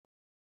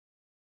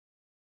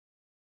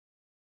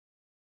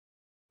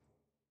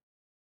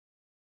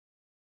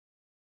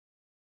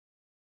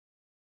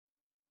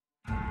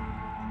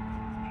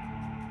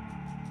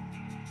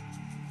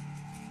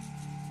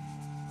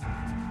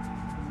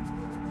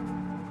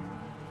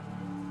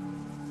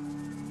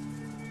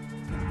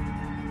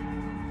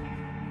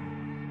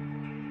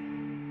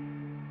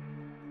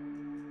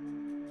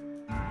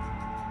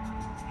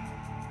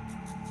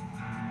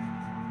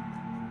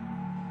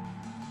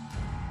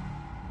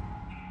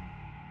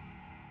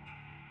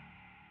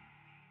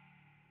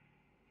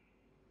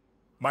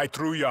My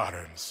true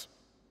Yarans,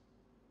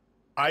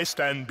 I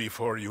stand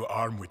before you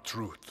armed with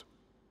truth.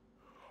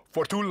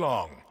 For too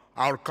long,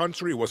 our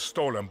country was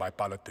stolen by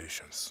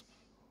politicians.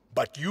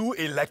 But you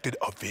elected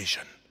a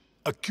vision,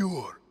 a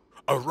cure,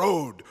 a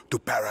road to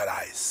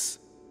paradise.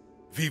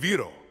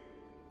 Viviro,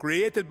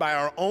 created by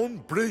our own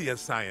brilliant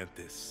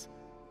scientists.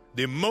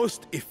 The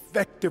most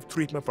effective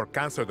treatment for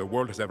cancer the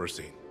world has ever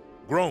seen.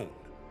 Grown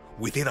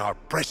within our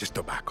precious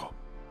tobacco.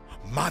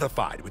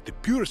 Modified with the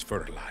purest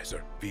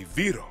fertilizer,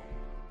 Viviro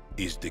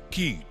is the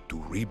key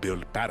to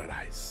rebuild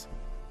paradise.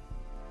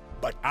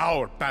 But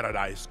our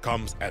paradise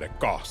comes at a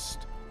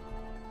cost.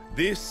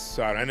 This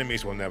our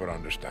enemies will never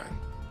understand.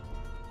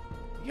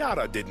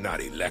 Yara did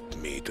not elect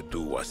me to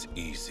do what's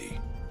easy,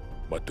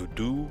 but to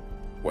do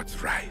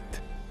what's right.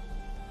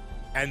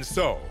 And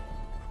so,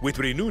 with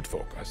renewed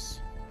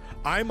focus,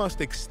 I must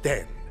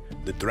extend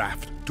the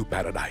draft to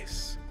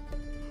paradise.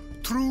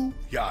 True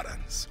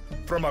Yarans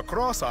from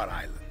across our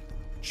island,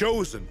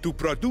 chosen to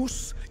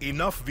produce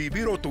enough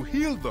Viviro to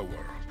heal the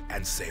world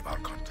and save our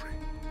country.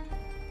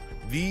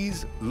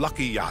 These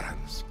lucky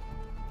Yarans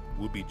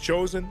will be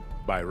chosen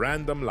by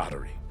random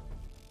lottery.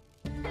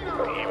 Even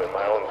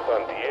my own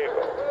son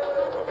Diego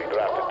will be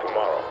drafted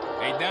tomorrow.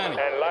 Hey, Danny.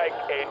 And like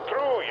a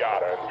true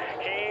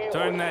Yaran, he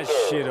Turn will that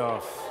serve shit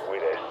off.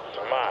 with a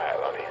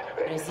smile on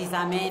his face.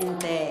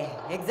 Precisamente.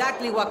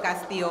 Exactly what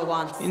Castillo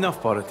wants.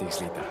 Enough politics,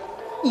 Lita.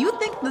 You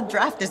think the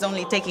draft is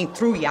only taking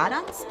true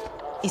Yarans?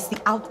 It's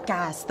the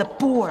outcasts, the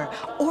poor,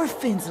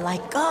 orphans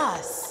like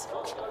us.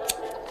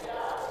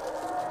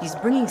 He's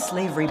bringing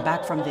slavery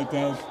back from the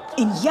dead.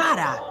 In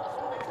Yara!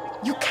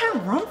 You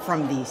can't run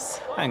from this.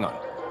 Hang on.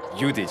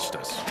 You ditched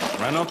us.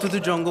 Ran off to the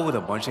jungle with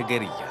a bunch of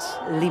guerrillas.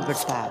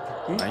 Libertad.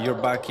 Now you're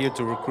back here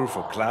to recruit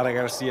for Clara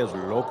Garcia's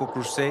local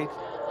crusade?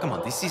 Come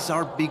on, this is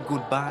our big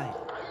goodbye.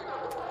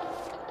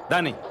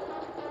 Danny,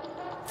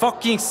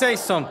 fucking say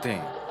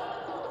something!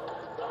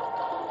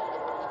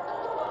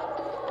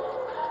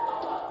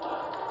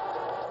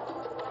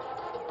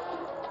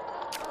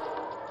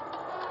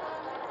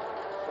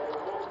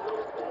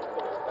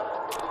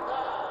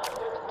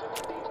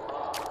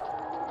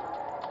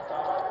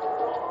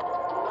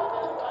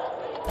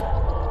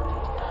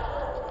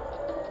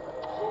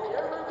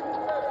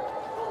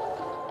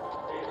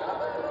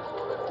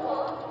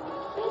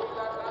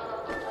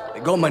 They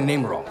got my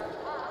name wrong.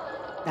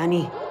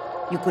 Danny,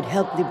 you could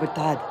help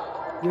Libertad.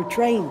 You're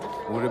trained.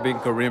 Would have been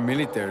career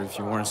military if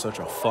you weren't such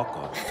a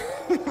fuck-up.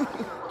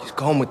 Just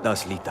come with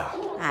us, Lita.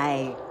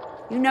 Aye.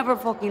 You never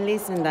fucking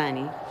listen,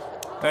 Danny.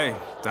 Hey,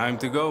 time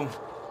to go.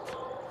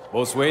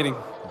 Boat's waiting.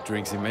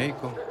 Drinks in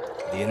Mexico.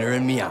 Dinner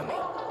in Miami.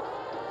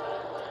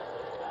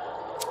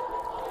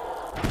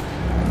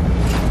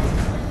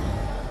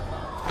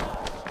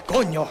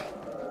 Coño!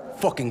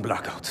 Fucking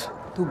blackout.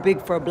 Too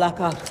big for a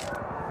blackout.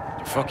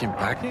 You fucking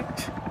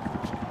package?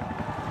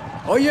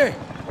 Oh yeah!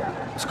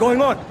 What's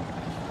going on?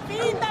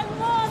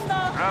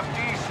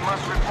 Draftees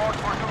must report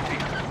for duty.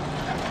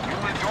 You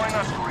will join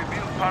us to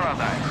rebuild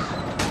paradise.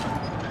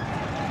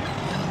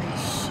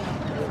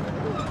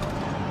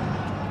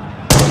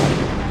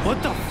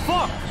 What the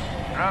fuck?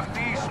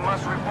 Draftees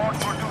must report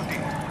for duty.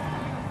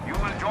 You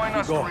will join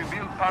us to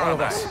rebuild All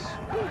of us. paradise.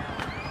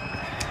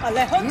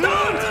 Alejo,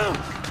 No!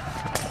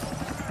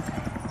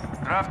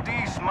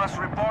 Draftees must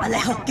report for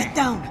Alejo, duty. get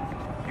down.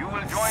 You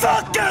will join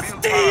Fuck us to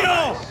rebuild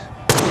Castillo! paradise.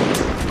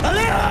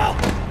 Alejo!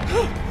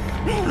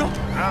 No!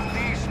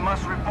 Draftees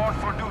must report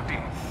for duty.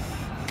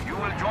 You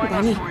will join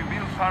Danny, us to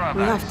rebuild paradise.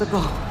 we have to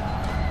go.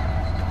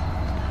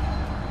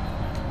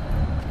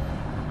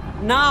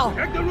 Now!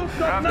 The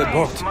Draftees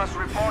boat. must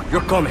report for You're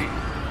duty. coming.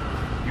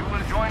 You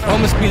will join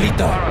Promise us to me, rebuild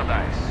Lita.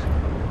 paradise.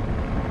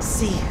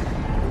 See.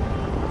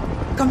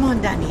 Come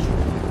on, Danny.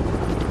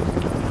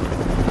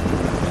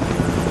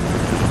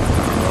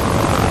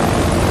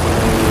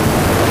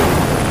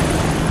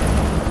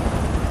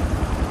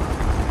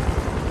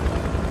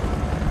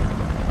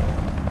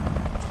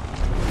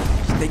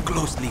 Stay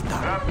close,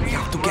 Lita. We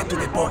have to get to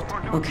the boat.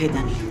 Okay,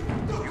 Danny.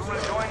 You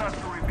will join us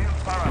to rebuild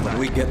paradise. When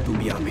we get to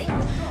Miami.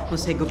 We'll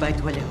say goodbye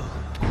to Alejo.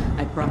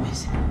 I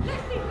promise.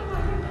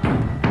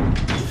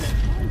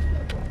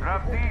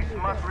 Draftees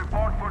must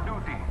report for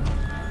duty.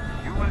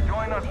 You will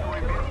join us to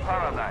rebuild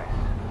paradise.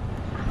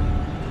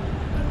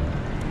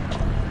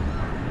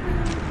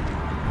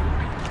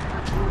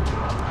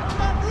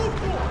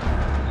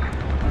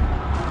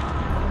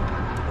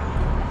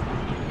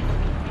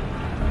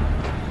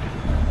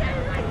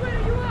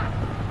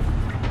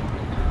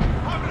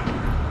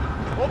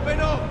 Open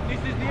up! This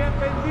is the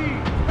FND!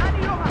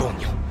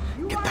 Coño,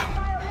 get down.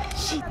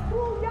 Shit.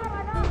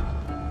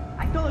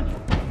 I told you,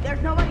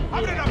 there's nobody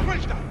Abre here. la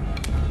puerta!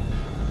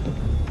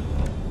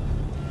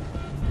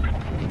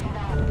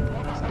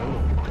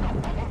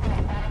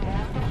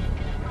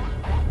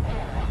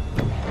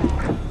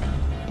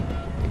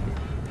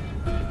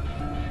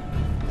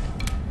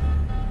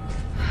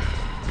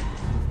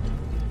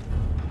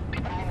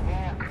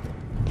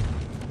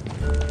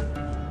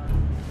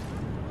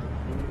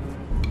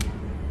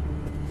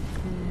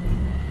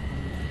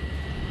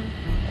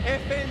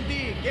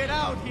 FND, get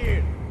out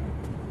here!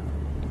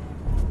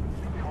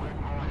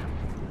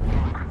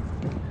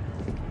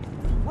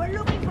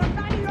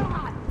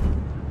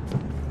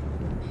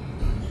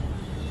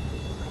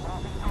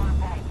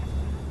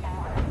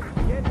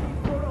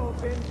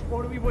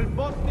 or we will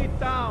bust it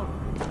down.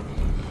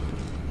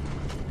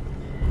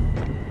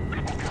 You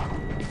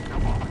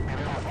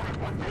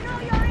know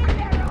you're in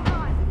there,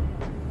 Rohan!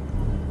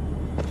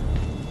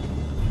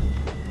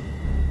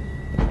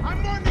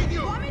 I'm warning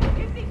you! Want me to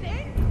kick these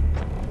in?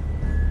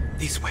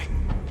 This way.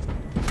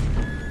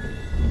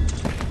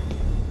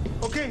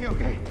 Okay,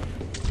 okay.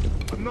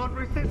 I'm not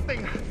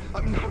resisting.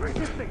 I'm not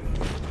resisting.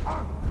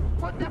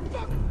 What the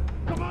fuck?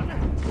 Come on.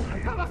 I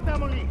have a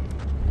family.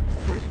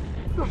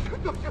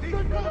 Abre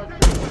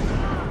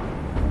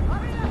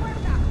la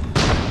puerta!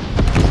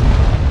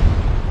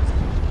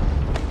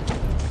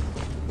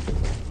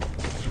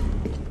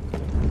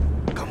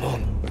 Come on,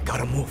 we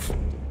gotta move.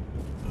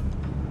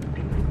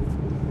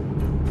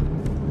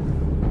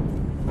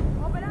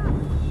 Open up!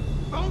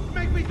 Don't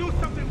make me do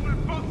something we'll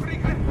both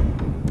regret.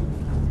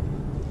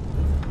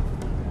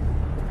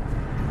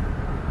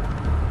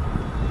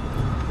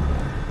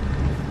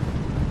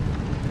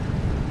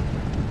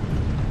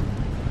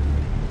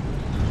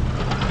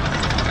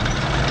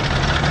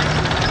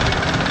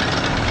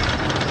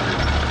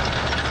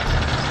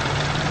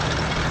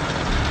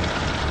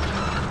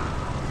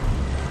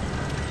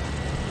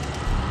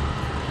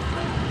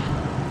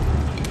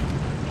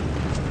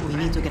 We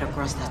need to get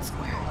across that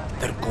square.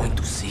 They're going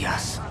to see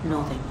us.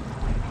 No, they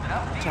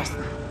won't. Trust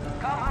me.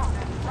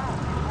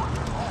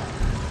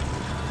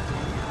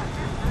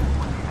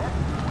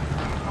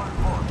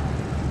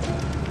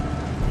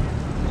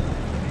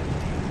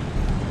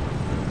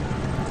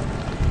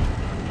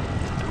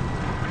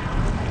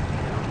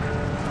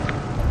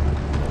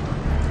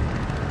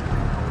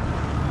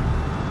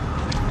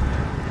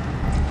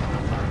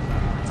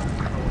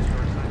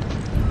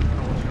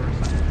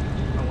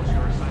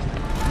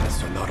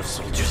 That's a lot of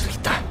soldiers,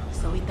 Lita.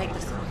 So we take the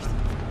swords.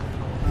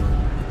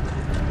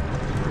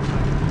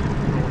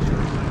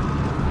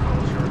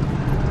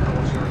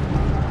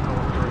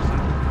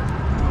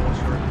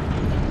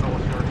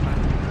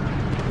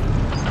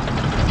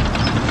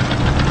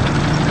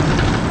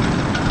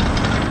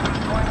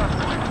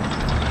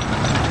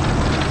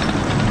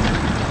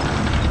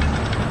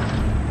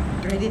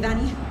 Ready,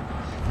 Danny?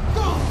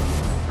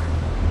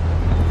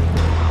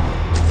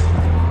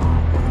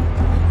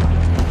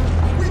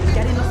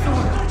 Get in the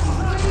sword.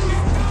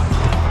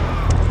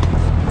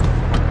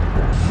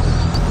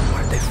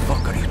 Where the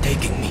fuck are you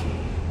taking me?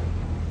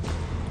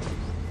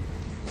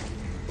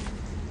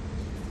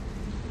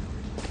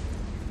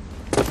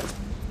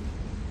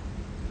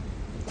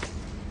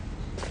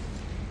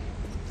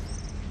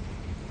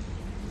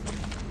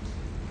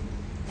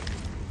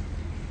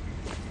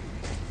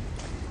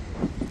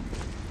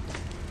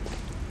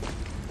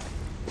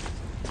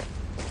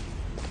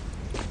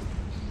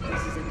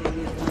 This is a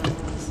daily of blood.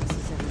 This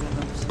is a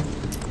revolution.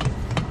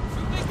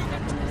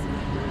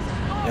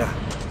 Yeah,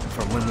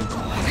 from when we go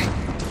home.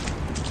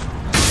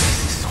 This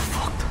is so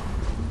fucked.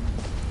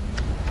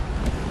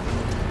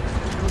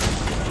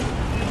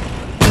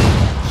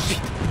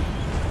 Shit.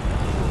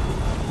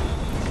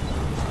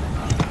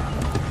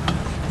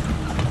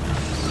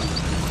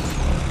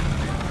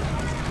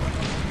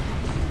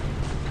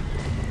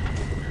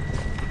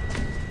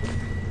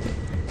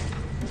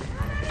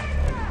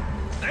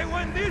 They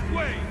went this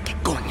way. ¿Qué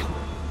coño?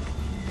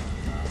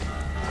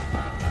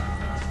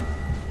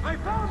 I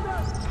found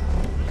them.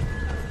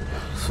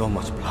 So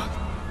much blood.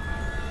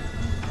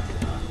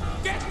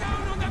 Get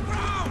down on the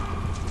ground.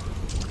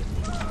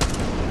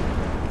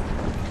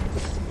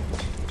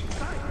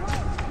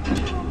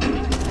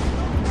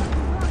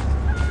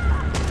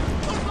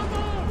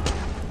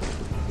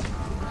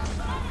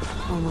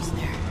 Almost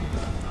there.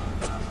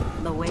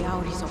 The way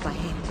out is up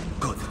ahead.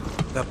 Good.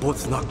 That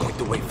boat's not going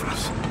to wait for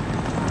us.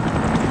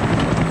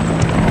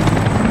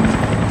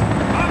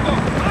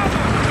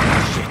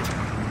 Shit.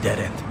 Dead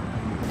end.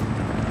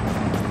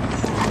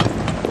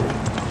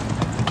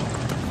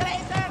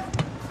 Traitor!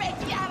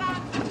 Fake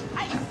Yaran! I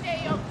say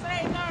you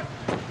traitor!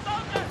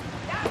 Soldiers!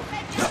 There are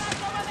fake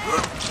Yarans over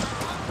there!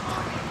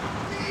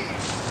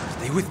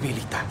 Stay with me,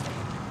 Lita.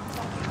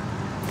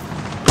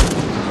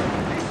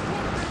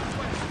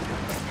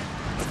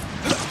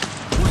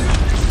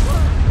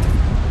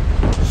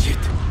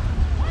 Shit.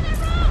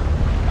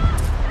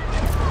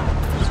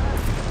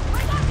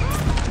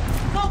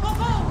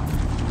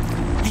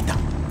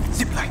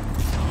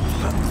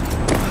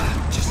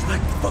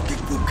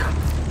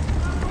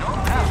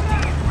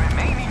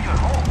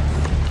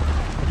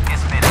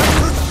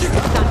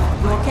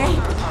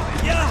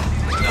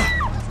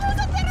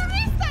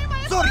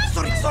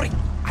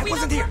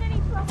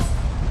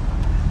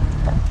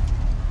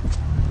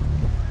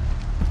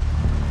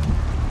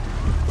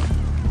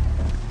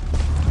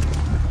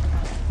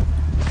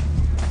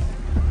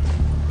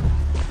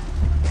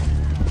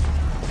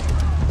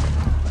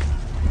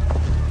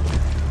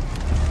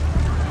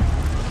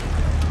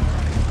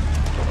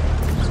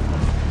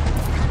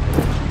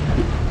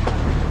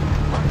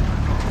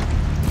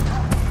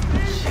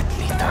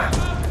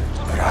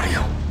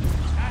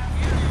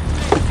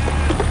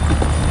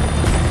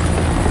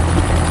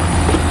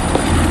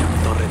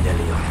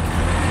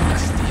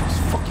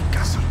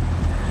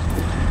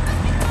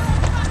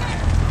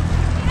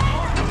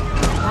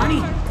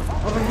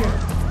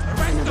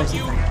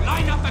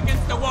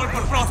 against the wall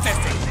for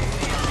processing.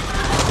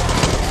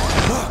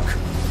 Look!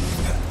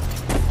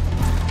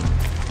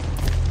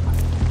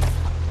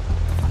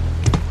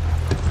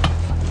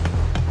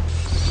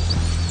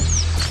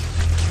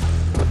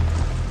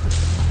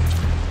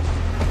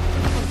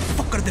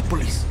 Fuck are the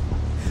police?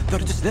 They're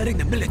just letting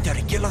the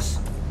military kill us?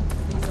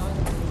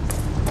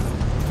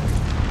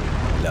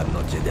 La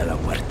noche de la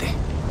muerte.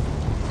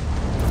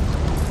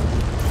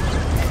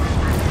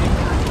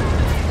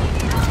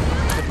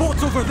 The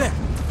boat's over there!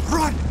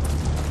 Run!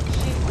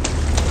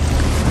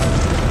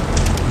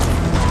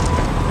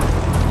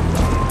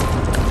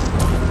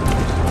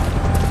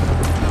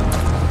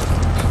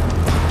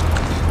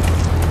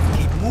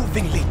 Keep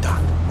moving, Lita.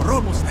 We're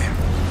almost there.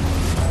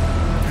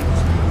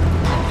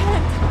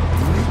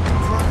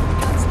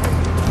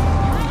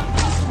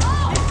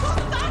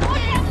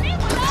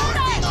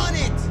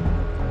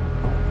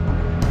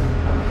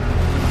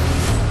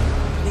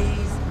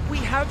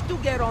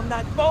 Get on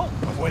that boat!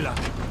 Abuela,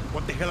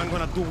 what the hell I'm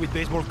gonna do with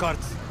baseball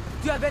cards?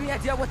 Do you have any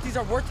idea what these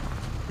are worth?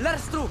 Let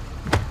us through!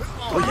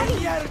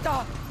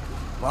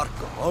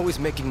 Marco, always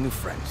making new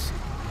friends.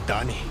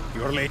 Danny,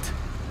 you're late.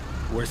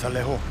 Where's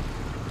Alejo?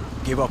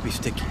 Give up his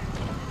ticket.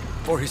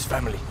 For his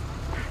family.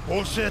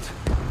 Bullshit.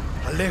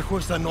 Alejo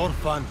is an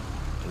orphan.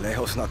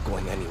 Alejo's not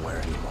going anywhere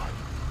anymore.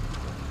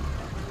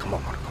 Come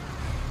on, Marco.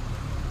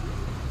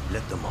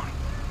 Let them on.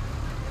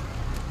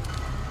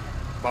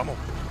 Vamos.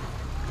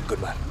 Good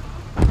man.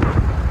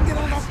 Get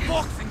on the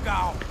boxing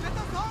gown! Let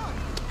us on!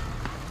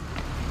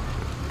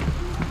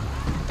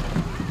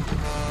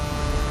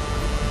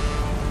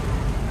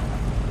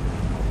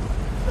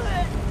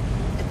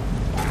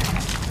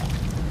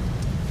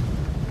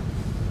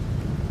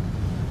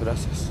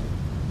 Gracias.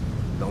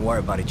 Don't worry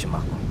about it,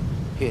 chamaco.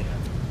 Here.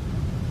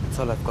 That's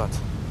all I've got.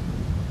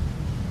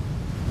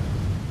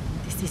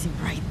 This isn't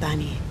right,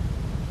 Danny.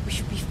 We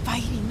should be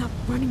fighting, not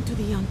running to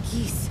the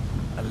Yankees.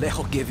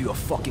 Alejo gave you a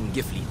fucking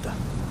gift, Lita.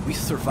 We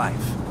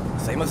survive.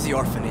 Same as the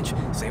orphanage,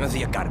 same as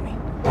the academy.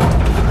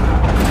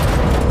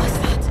 What's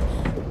that?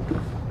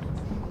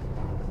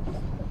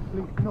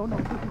 Please, no, this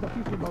is a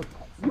fishing boat.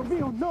 Dios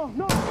mío,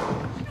 no!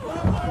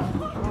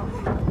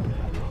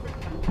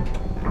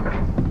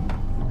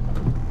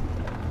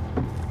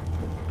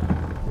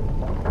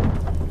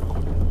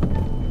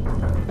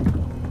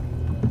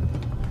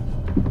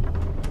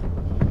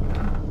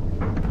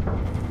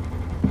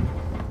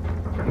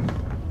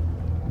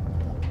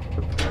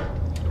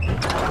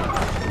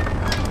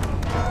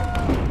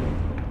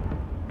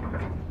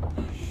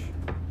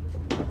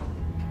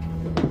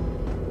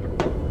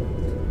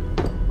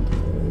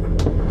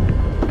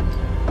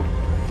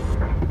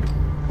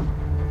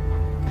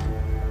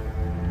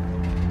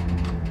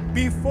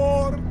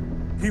 Before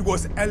he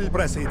was El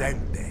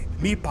Presidente,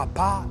 mi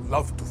papa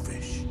loved to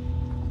fish.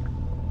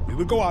 We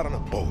would go out on a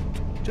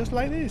boat, just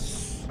like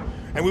this,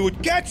 and we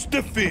would catch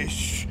the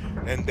fish,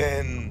 and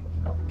then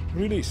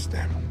release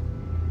them.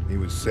 He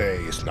would say,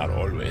 it's not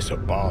always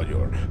about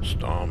your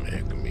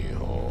stomach,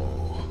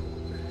 mijo.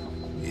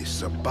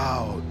 It's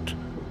about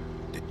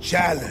the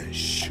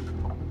challenge.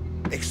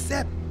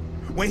 Except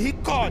when he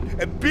caught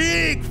a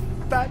big,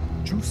 fat,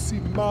 juicy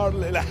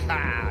marlin,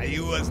 he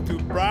was too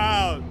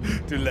proud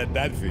to let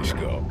that fish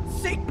go.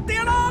 Sic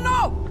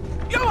Tirano!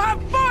 You have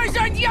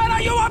poisoned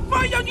Yara! You have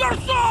poisoned your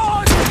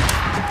soul!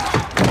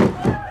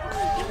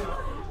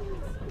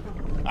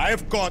 I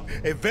have caught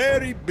a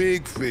very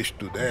big fish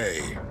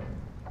today.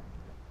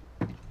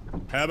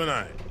 Haven't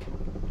I,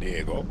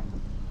 Diego?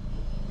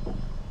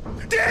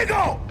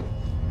 Diego!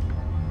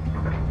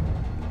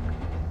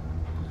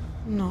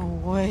 No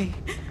way.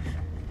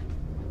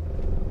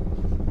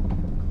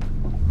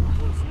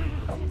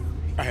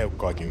 I have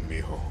caught you,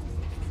 mijo.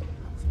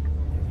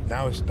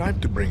 Now it's time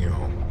to bring you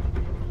home.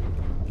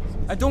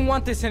 I don't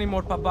want this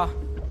anymore, Papa.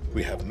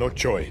 We have no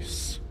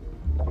choice.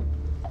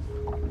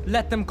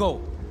 Let them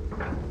go.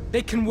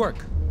 They can work.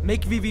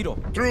 Make Viviro.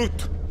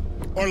 Truth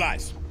or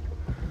lies?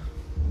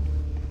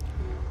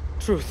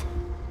 Truth.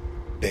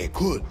 They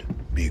could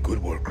be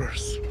good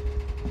workers.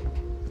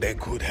 They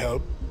could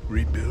help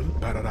rebuild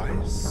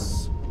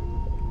paradise.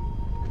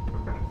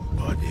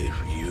 But if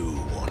you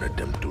wanted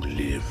them to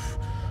live,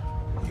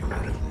 you would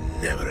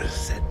have never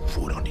set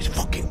foot on this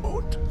fucking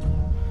boat.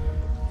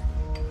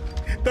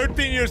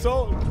 13 years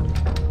old.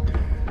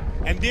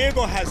 And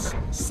Diego has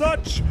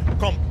such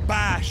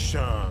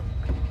compassion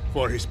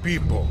for his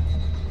people.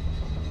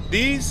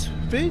 These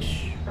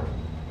fish,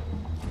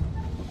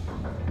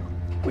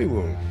 we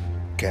will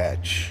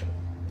catch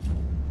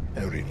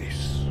and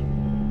release.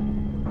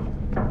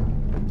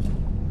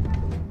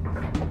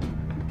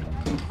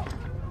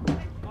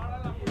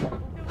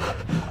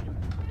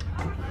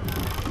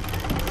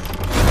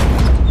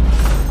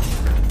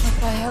 What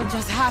the hell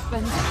just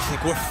happened? I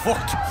think we're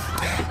fucked.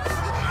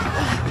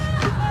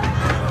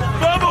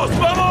 Vamos,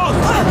 vamos!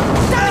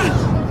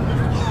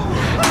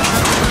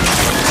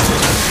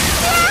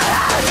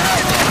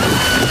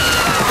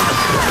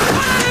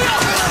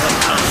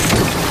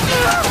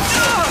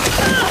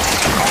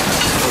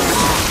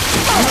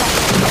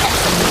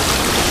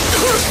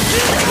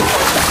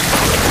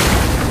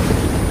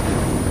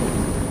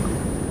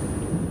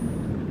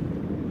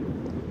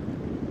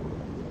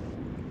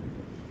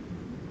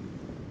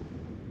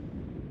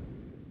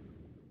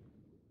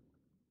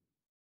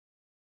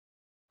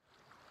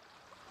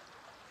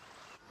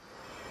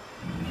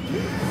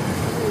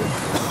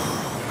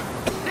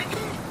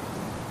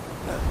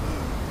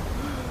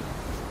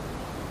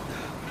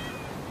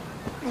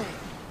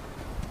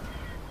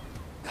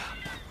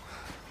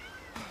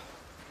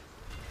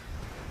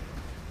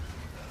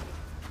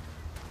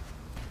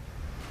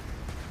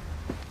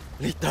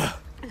 Lita,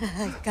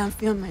 I can't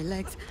feel my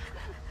legs.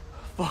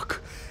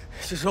 fuck.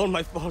 This is all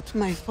my fault.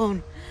 My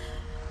phone.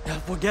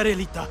 Forget it,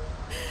 Lita.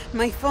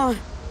 My phone.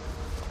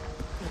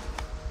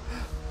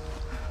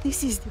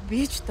 This is the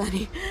beach,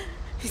 Danny.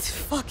 It's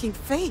fucking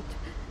fate.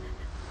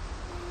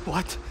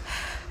 What?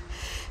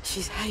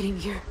 She's hiding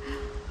here.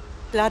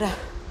 Clara,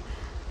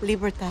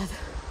 Libertad,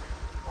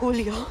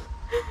 Julio.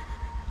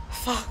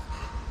 Fuck,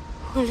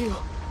 Julio.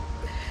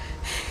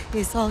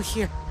 It's all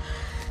here.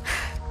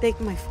 Take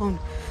my phone.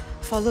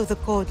 Follow the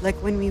code like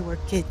when we were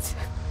kids.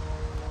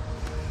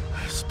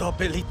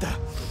 Stop it, Lita.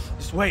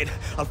 Just wait.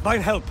 I'll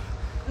find help.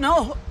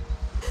 No!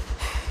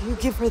 You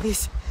give her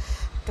this.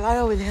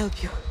 Clara will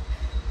help you.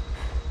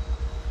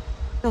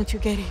 Don't you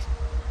get it?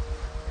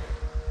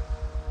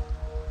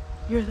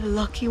 You're the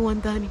lucky one,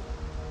 Danny.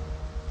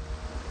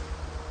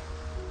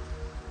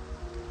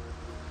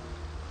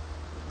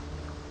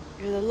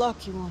 You're the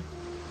lucky one.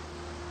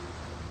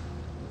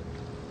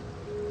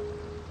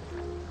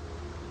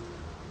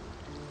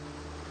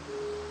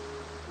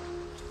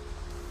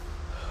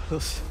 Lo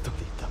siento,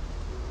 Lita.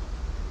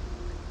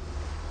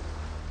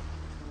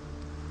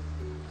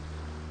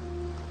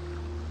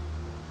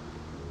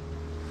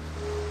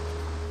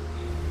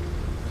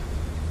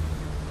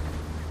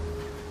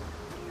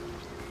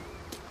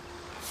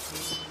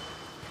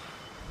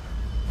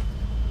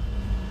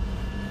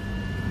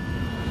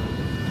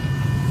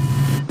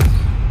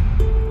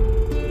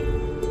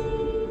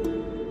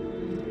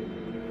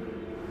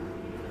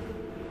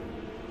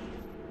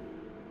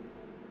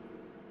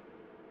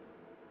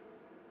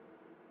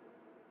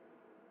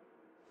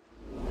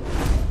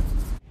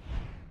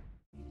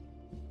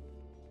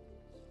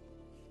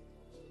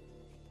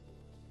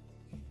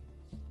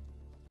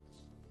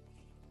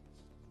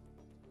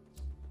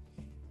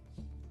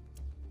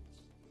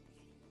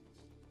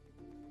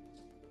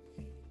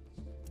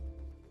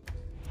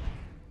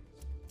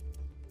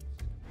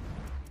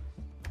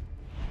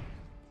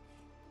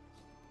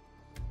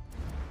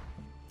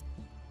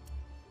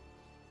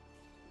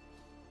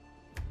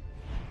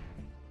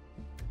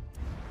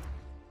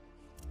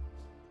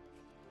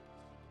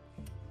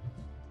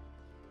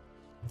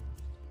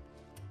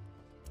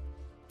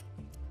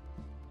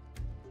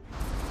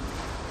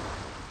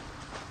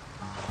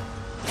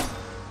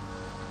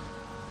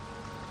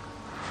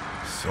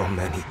 So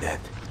many dead.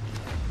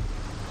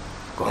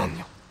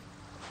 Coño.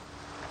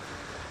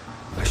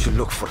 I should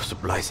look for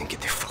supplies and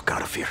get the fuck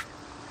out of here.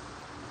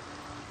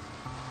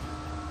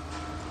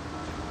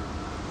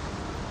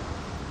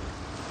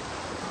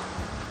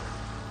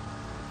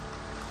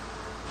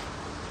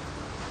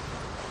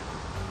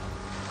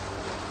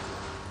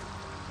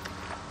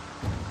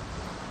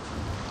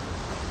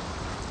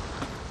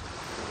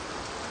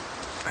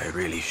 I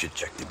really should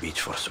check the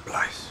beach for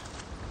supplies.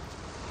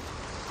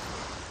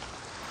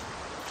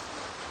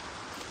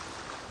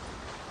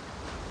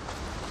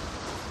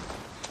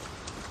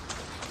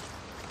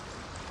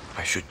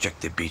 I should check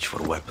the beach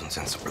for weapons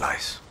and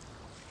supplies.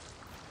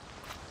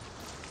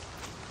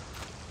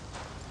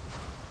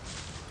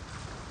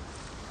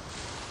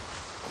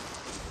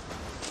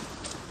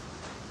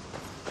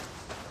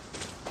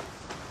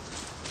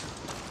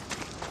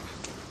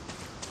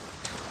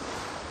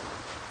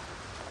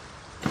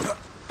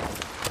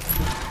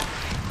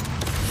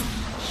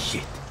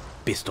 Shit,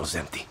 pistol's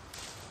empty.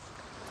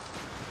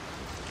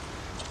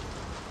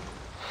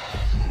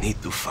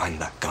 Need to find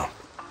that gun.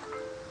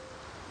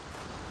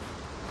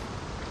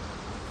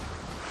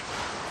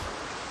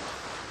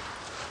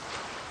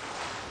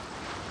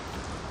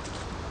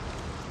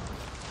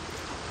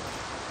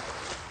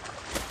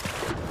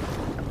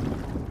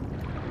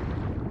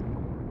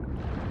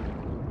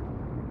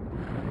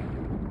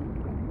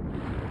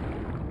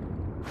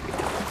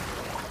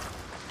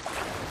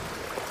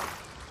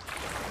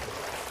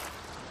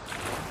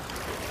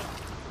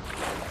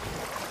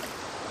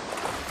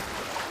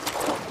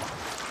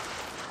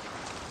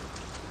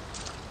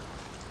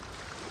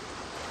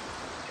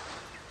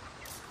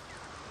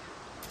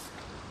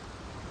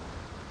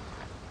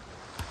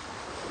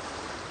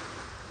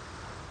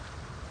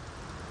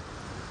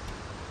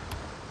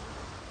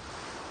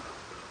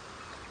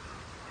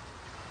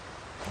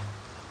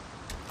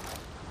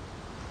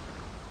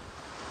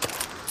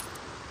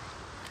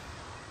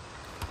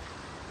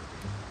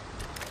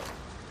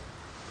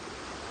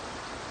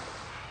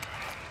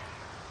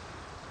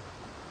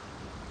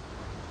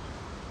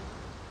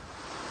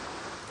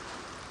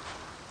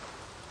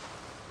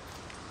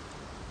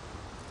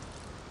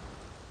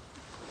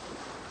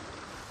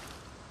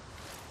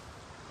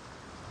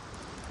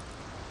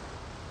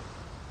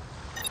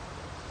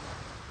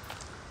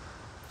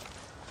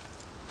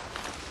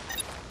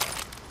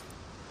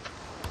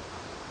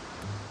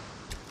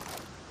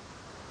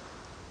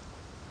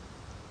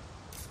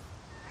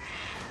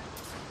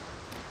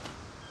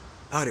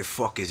 How the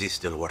fuck is it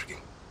still working?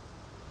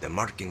 The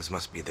markings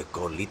must be the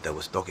code Lita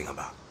was talking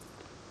about.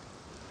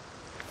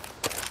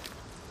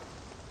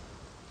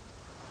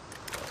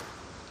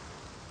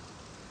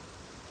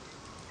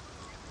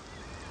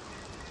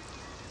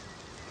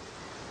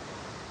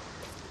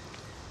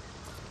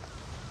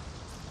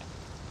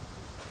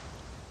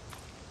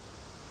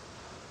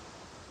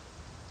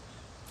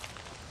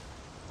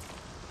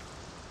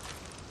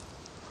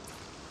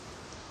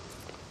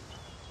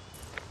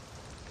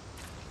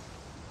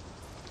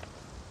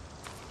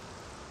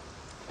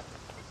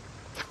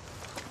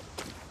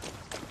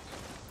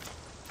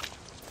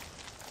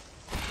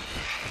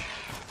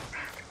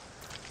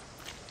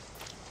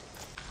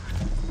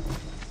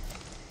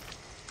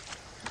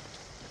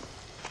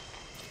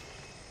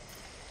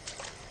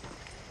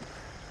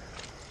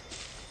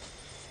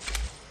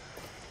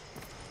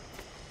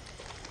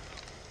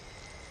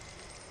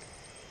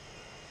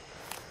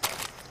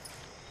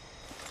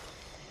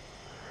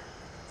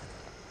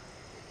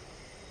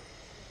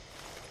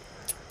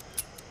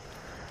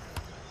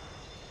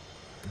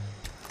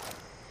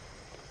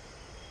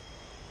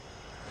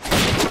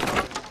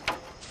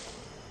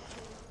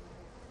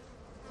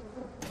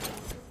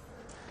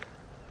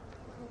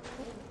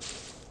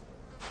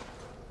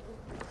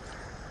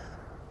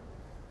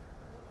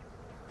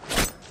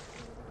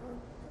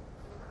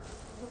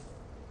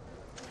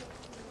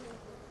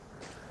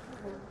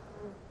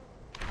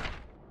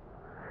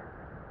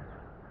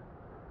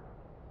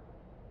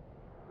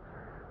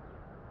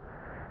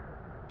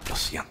 Lo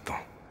siento.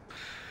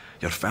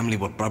 Your family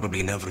will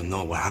probably never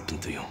know what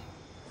happened to you.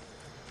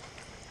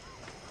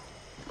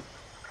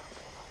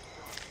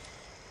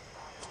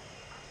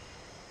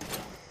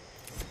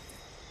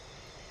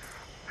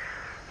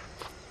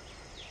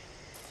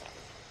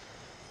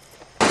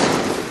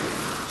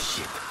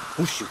 Shit.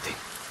 Who's shooting?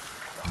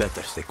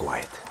 Better stay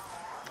quiet.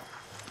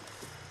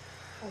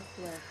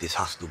 This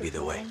has to be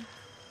the way.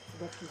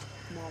 That is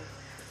small.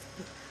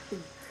 It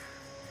stinks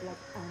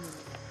like animals.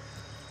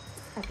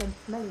 I can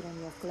smell it on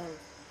your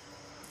clothes.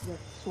 Your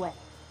sweat.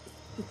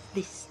 It's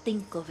the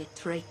stink of a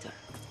traitor.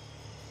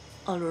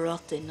 All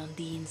rotten on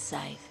the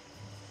inside.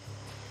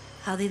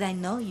 How did I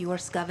know you were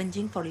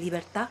scavenging for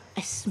Libertad?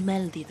 I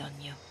smelled it on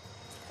you.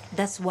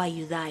 That's why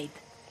you died.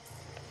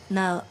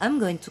 Now, I'm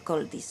going to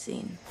call this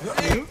in. You're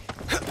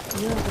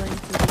going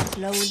to be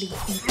slowly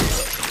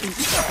eaten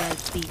bit by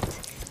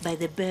bit by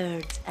the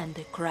birds and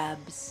the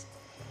crabs.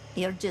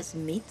 You're just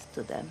meat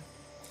to them.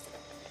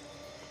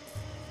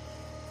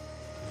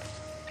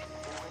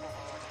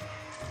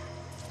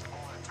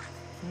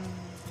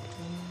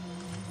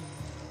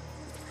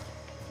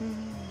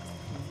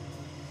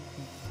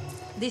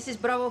 This is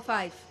Bravo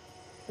 5.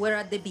 We're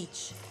at the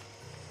beach.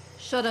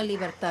 Shot a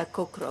Libertad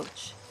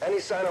cockroach. Any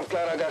sign of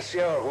Clara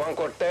Garcia or Juan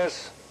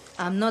Cortez?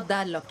 I'm not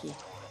that lucky.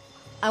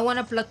 I want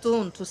a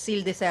platoon to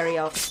seal this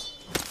area off.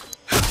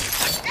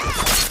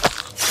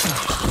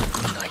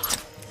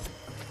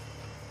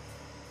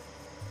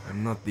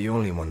 I'm not the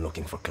only one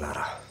looking for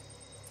Clara.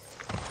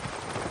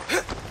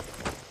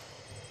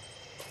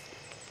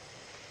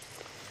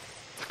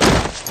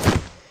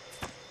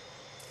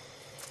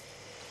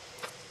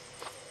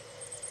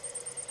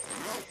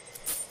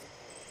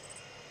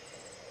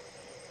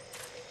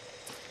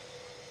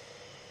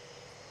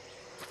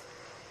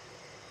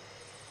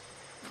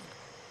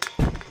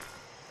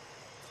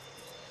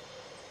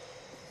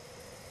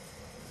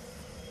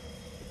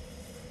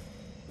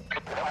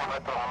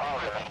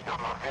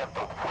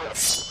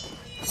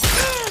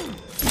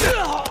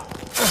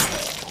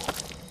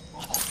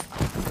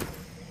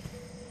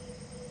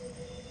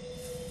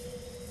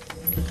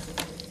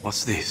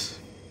 What's this?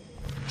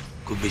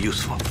 Could be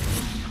useful.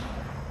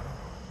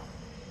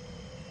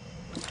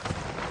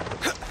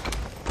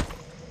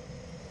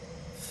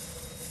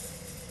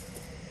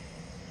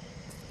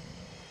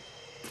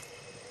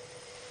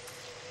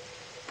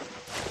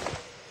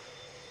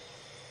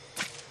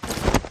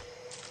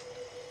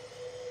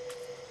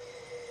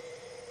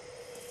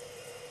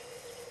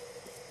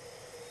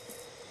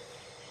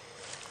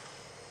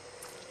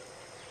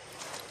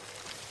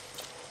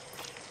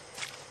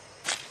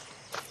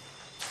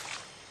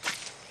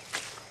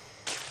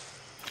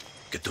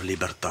 Get to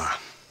Libertad,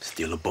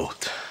 steal a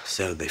boat,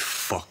 sell the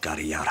fuck out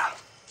of Yara.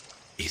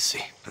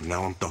 Easy. And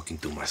now I'm talking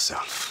to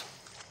myself.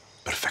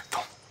 Perfecto.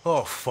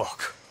 Oh,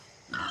 fuck.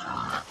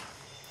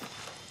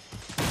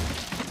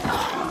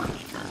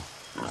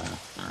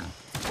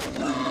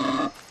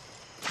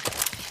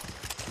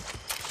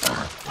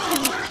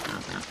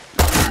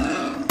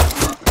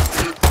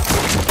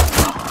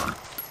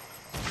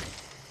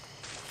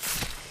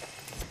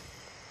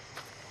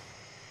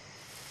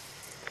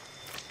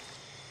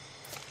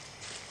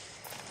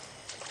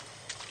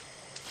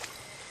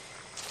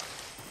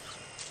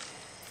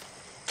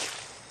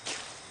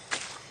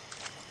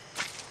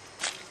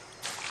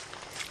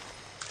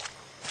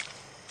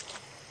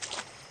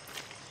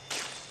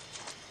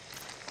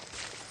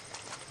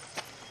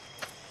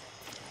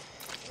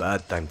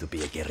 Bad time to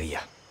be a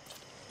guerrilla.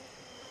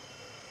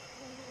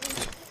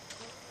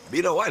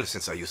 Been a while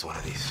since I used one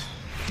of these.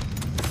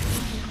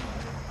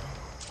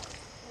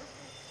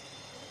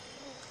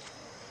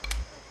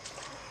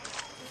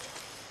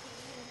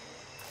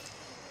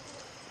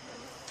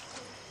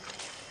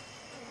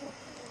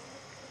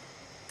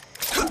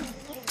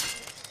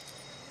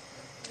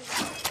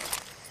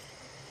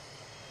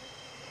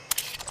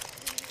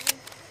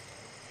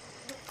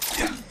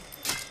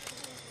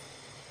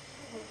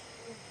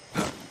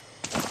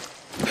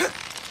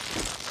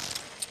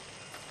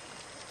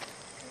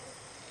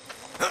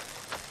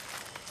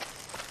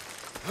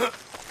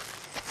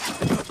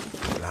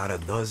 Clara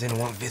doesn't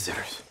want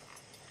visitors.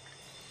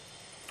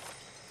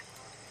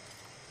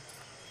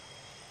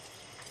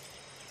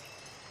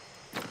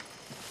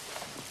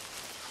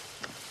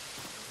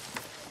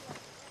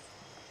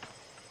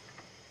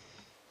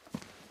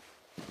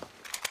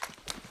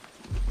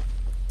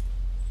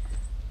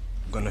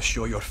 Gonna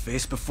show your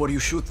face before you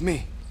shoot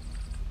me?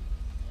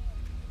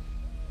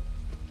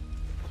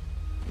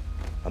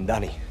 I'm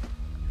Danny,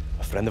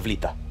 a friend of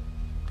Lita.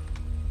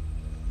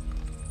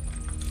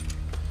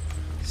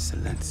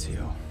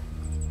 Silencio.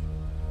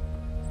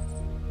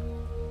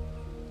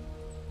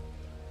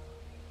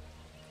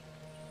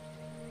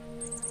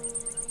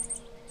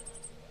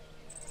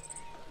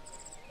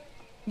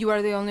 You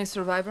are the only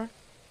survivor?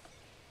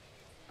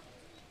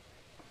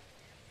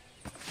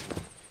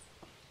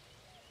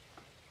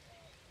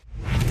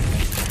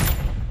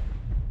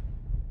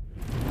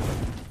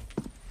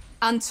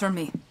 Answer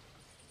me.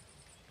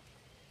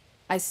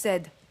 I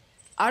said,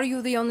 are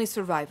you the only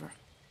survivor?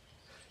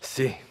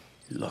 Si.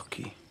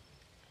 Lucky.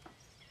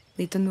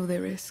 Lita knew the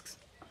risks.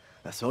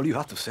 That's all you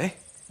have to say?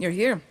 You're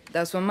here.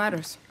 That's what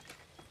matters.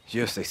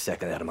 Just a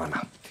second,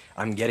 hermana.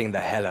 I'm getting the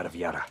hell out of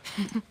Yara.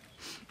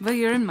 But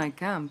you're in my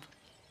camp.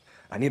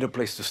 I need a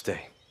place to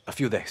stay. A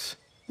few days.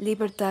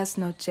 Libertad's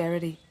no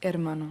charity,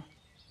 hermano.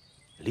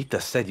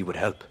 Lita said you would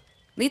help.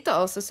 Lita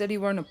also said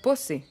you weren't a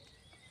pussy.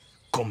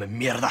 Come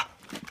mierda!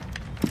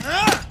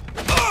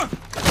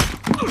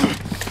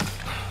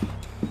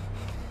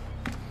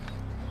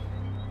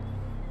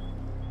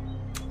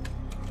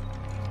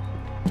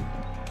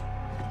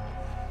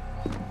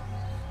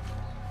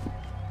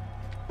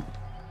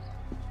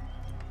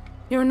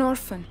 You're an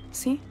orphan,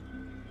 see?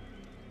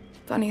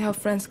 Funny how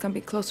friends can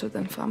be closer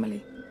than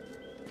family.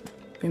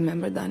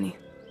 Remember, Dani,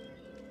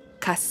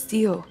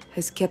 Castillo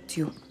has kept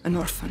you an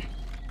orphan.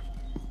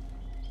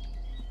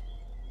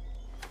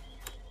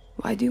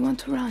 Why do you want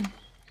to run?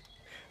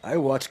 I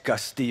watched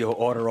Castillo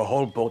order a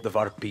whole boat of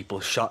our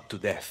people shot to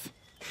death.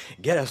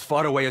 Get as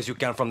far away as you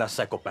can from that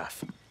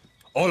psychopath.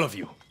 All of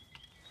you.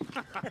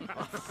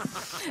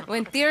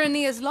 When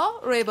tyranny is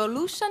law,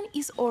 revolution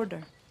is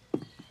order.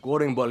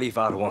 Quoting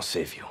Bolivar won't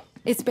save you.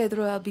 It's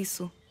Pedro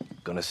Albizu.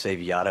 Gonna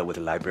save Yara with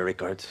library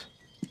cards?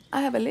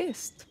 I have a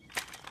list.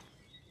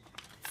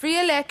 Free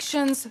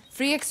elections,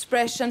 free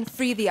expression,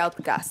 free the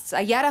outcasts.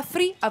 A Yara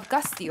free of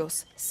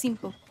Castillos.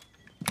 Simple.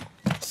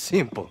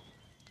 Simple.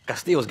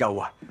 Castillo's got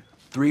what?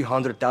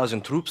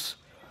 300,000 troops?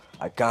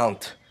 I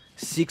count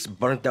 6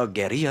 burnt-out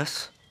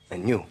guerrillas,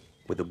 and you,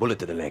 with a bullet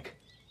to the leg.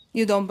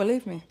 You don't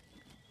believe me?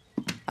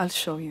 I'll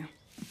show you.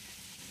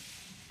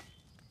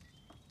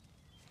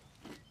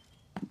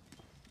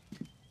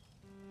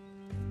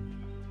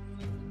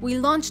 We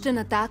launched an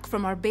attack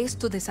from our base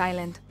to this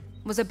island.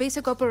 It was a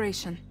basic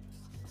operation.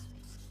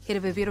 Hit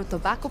a Viviro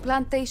tobacco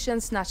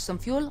plantation, snatch some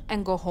fuel,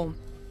 and go home.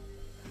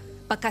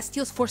 But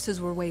Castillo's forces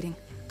were waiting.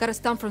 Got us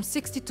down from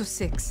 60 to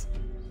 6.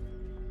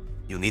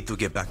 You need to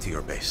get back to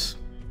your base.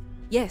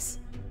 Yes,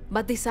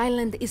 but this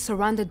island is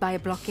surrounded by a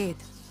blockade.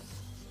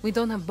 We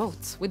don't have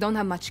boats, we don't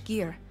have much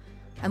gear.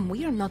 And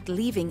we are not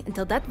leaving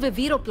until that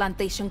Viviro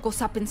plantation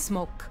goes up in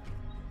smoke.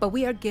 But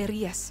we are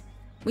guerrillas.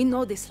 We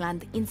know this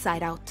land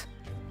inside out.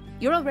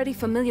 You're already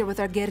familiar with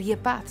our guerrilla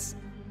paths.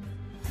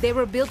 They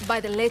were built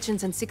by the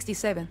legends in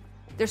 67.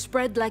 They're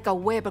spread like a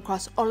web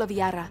across all of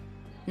Yara.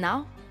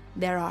 Now,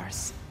 they're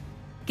ours.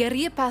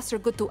 Guerrilla paths are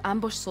good to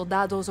ambush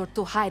soldados or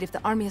to hide if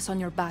the army is on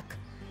your back.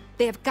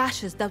 They have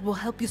caches that will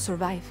help you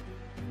survive.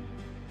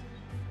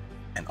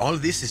 And all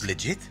this is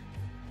legit?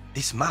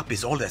 This map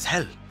is old as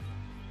hell.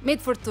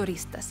 Made for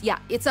turistas. Yeah,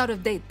 it's out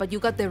of date, but you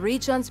got the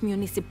regions,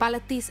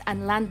 municipalities,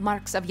 and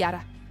landmarks of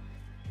Yara.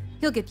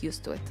 You'll get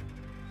used to it.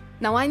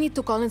 Now I need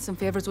to call in some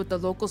favors with the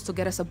locals to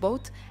get us a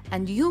boat,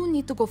 and you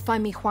need to go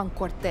find me Juan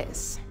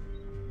Cortez.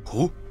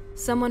 Who?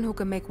 Someone who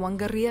can make one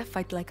guerrilla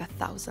fight like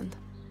 1,000.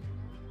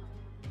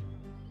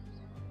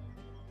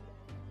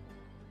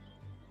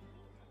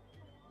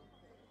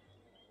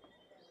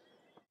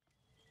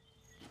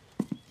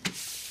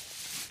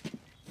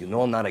 You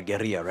know I'm not a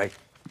guerrilla, right?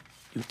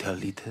 You tell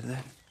Lita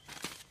that?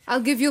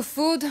 I'll give you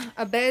food,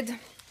 a bed,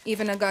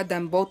 even a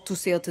goddamn boat to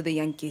sail to the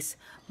Yankees.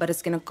 But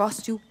it's gonna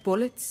cost you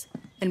bullets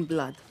and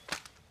blood.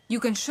 You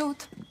can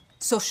shoot,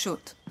 so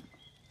shoot.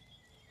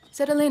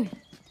 Settle in,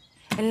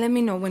 and let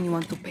me know when you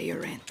want to pay your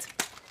rent.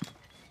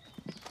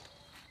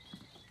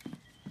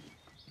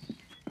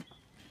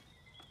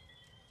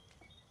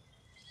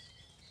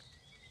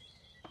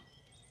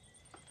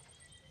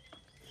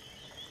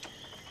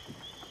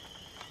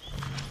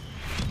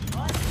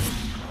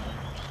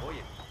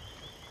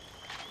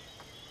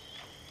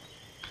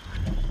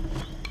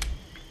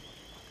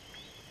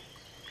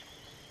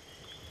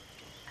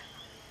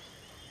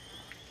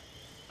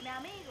 Mi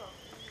amigo.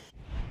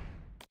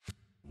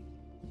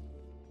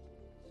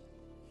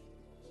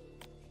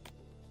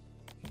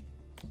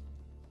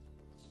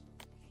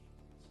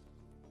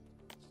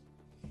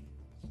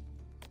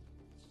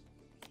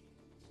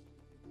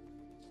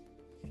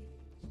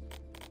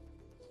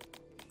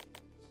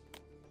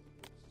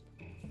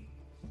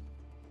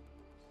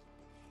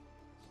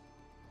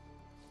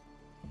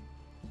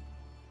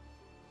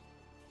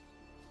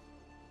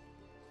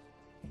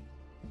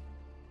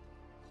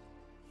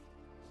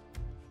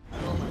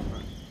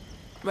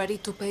 Ready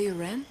to pay your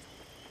rent?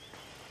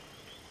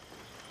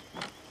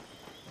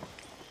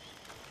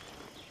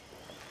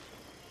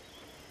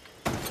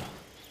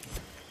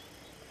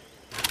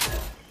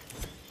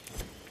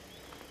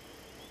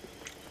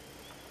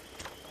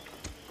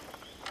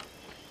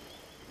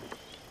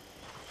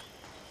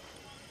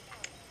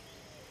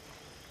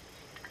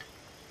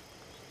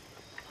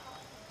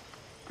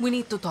 We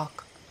need to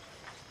talk.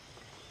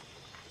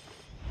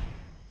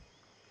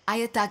 I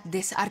attacked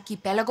this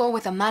archipelago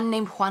with a man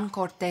named Juan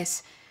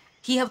Cortez.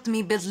 He helped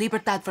me build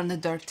Libertad from the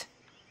dirt.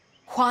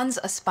 Juan's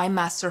a spy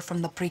master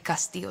from the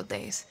pre-Castillo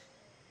days.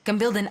 Can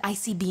build an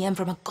ICBM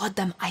from a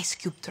goddamn ice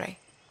cube tray.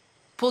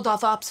 Pulled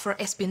off ops for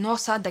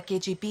Espinosa, the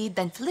KGB,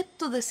 then flipped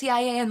to the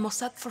CIA and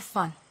Mossad for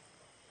fun.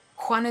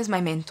 Juan is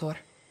my mentor.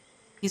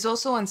 He's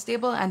also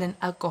unstable and an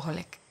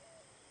alcoholic.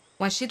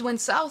 When shit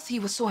went south, he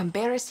was so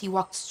embarrassed he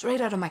walked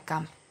straight out of my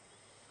camp.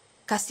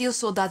 Castillo's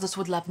soldados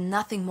would love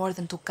nothing more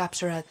than to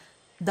capture a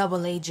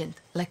double agent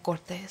like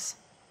Cortez.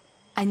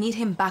 I need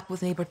him back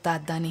with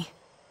Libertad, Danny.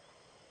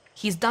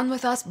 He's done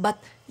with us, but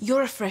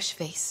you're a fresh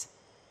face.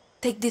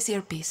 Take this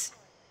earpiece.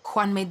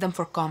 Juan made them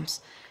for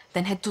comms,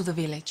 then head to the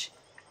village.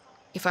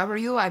 If I were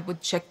you, I would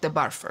check the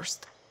bar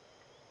first.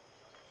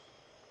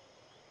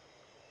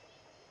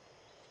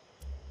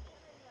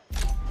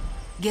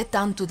 Get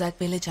down to that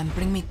village and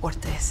bring me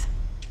Cortez.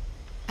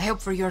 I hope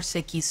for your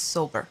sake he's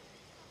sober.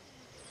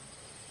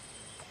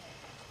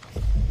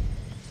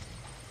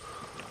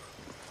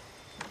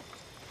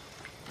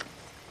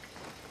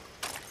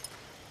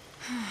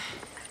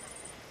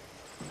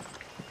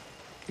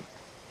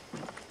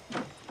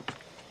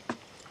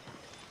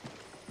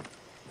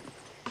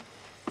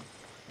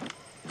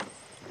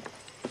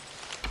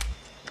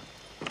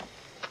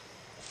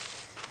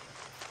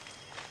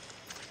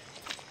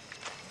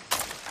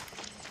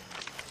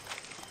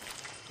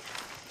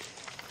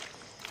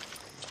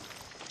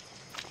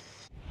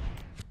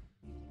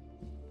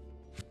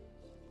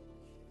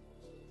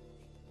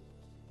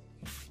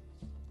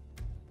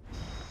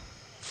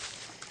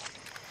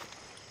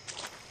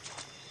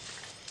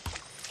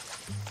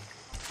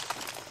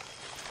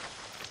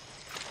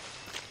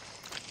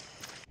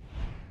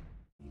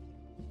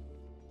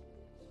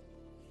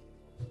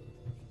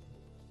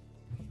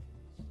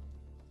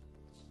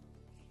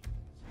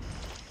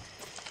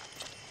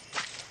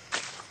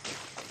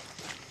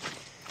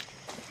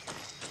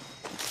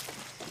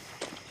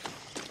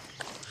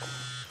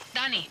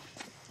 Danny,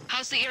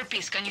 how's the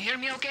earpiece? Can you hear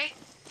me okay?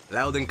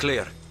 Loud and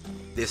clear.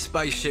 This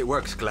spy shit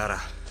works,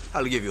 Clara.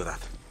 I'll give you that.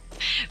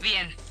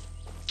 Bien.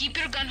 Keep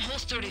your gun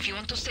holstered if you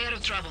want to stay out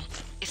of trouble,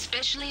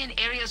 especially in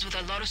areas with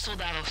a lot of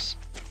soldados.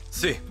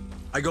 Si,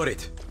 I got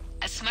it.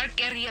 A smart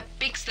guerrilla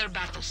picks their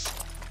battles.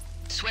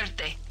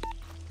 Suerte.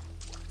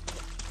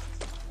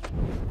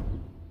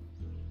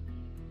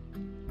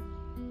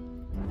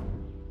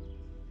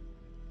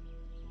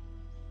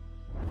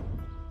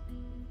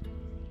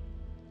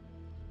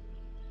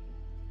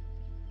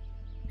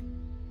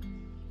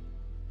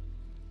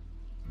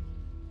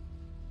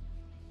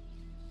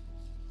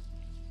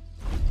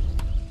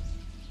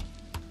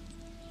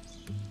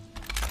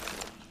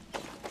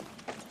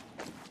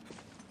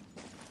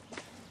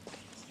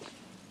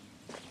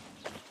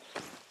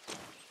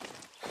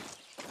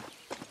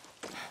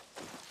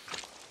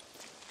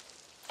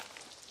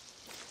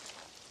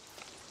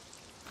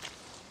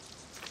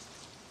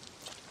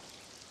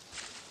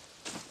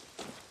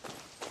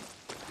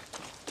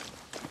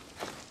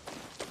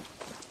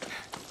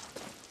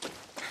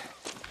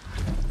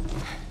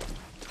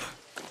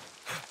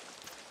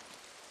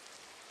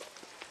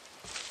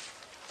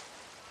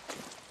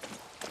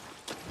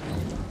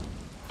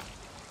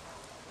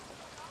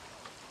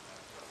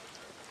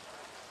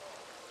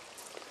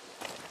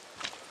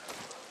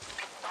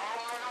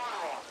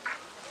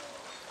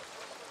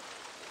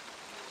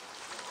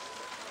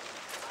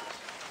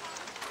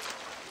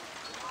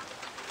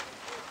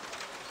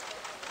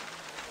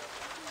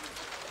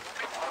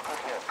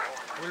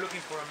 We're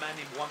looking for a man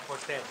named Juan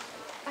Cortez.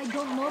 I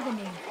don't know the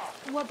name.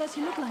 What does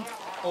he look like?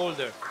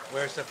 Older,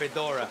 wears a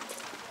fedora,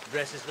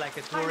 dresses like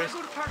a tourist,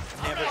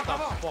 never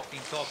stops fucking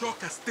talking. Show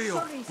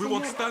Castillo. We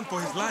won't stand for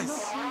his lies.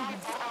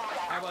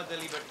 How about the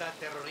Libertad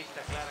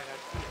terrorista Clara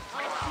Garcia?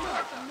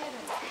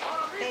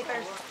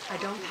 Papers. I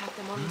don't have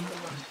them on me,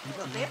 senor.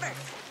 No papers.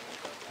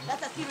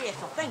 That's a serious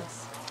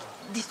offense.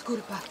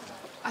 Disculpa.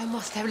 I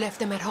must have left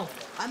them at home.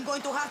 I'm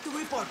going to have to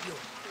report you.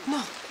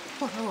 No,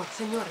 por favor,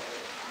 señor.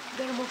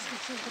 There must be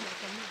something I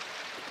can do.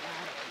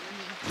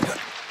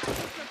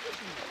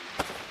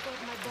 But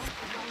my boss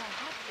is all I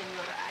have,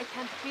 senor. I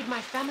can't feed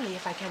my family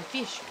if I can't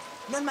fish.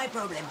 Not my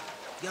problem.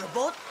 Your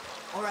boat,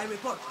 or I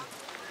report you.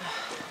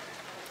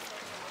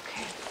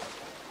 Okay.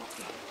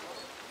 Okay.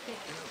 Thank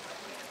you.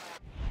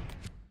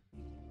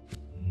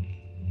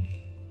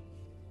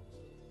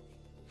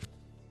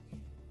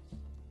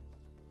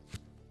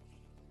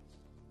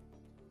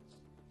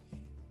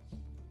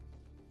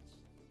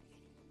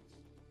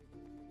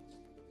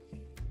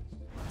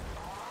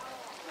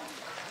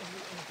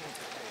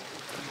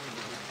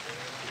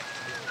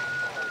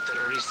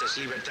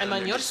 I'm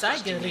on your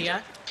side,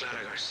 guerrilla.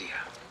 Clara Garcia.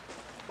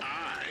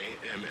 I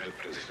am El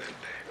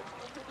Presidente.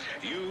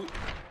 You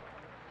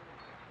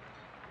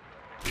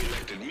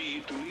elected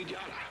me to lead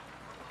Yara.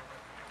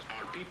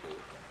 Our people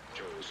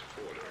chose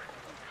order,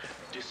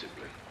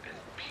 discipline, and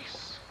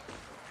peace.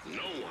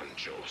 No one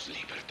chose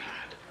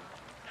Libertad.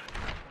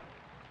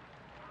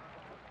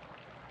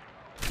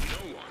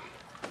 No one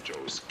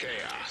chose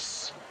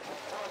chaos.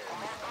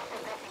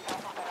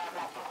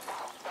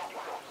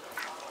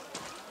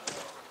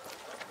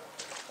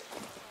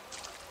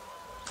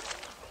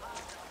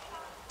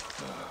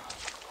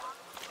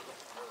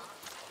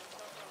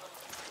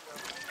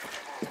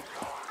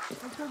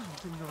 I've done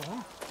nothing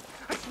wrong.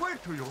 I swear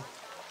to you.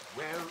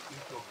 Where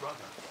is your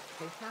brother?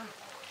 Cesar?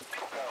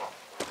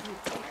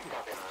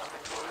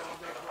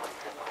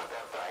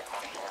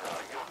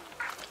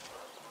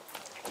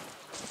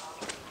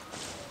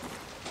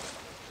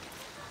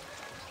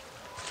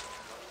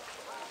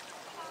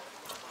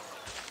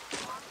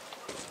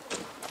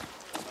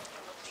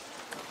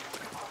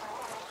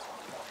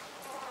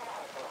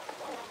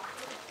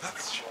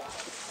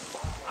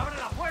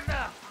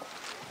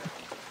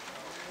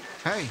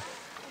 Hey.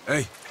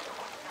 Hey.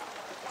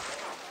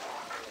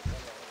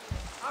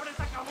 ¡Abre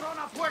esa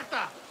cabrona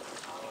puerta!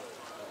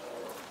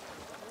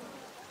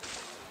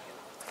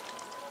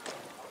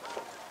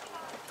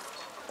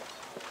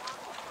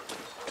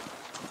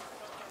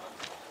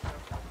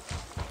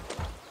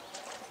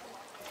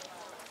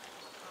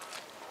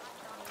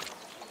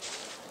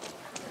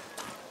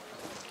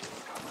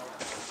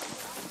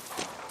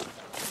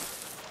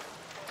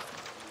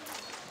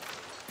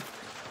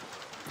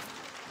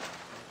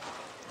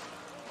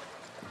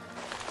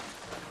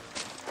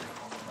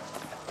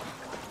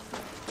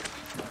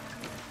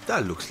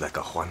 That looks like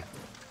a Juan.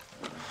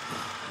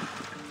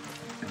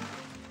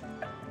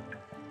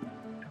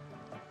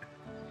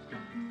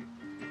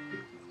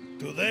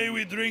 Today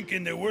we drink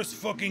in the worst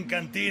fucking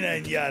cantina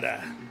in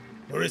Yara.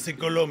 Or is it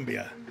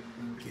Colombia?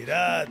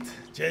 Kirat,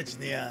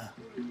 Chechnya.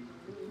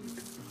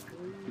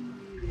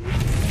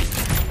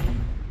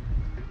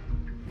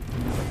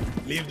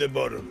 Leave the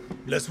bottle.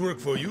 Let's work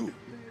for you.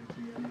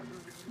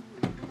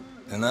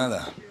 De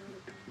nada.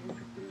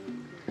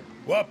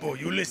 Guapo,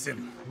 you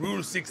listen.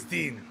 Rule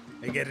 16.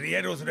 A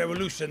guerrillero's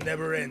revolution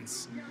never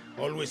ends.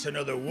 Always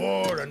another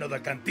war, another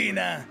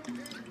cantina,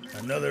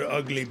 another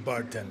ugly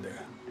bartender.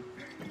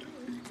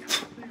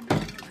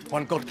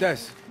 Juan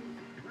Cortez.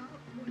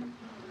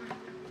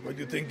 What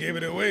do you think gave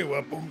it away,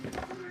 Guapo?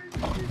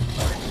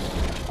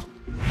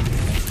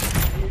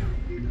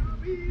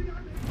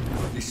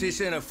 This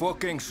isn't a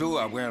fucking zoo,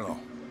 abuelo.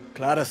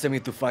 Clara sent me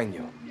to find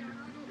you.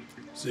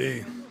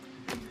 See,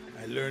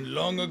 I learned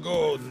long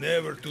ago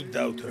never to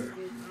doubt her.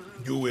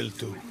 You will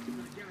too.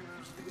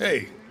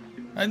 Hey,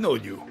 I know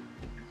you.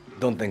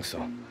 Don't think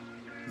so.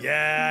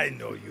 Yeah, I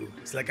know you.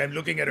 It's like I'm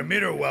looking at a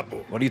mirror,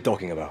 Guapo. What are you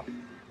talking about?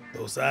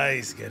 Those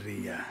eyes,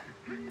 guerrilla.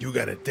 You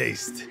got a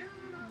taste.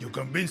 You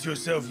convince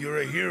yourself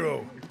you're a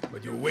hero,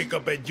 but you wake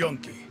up a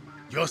junkie,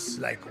 just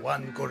like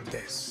Juan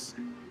Cortez.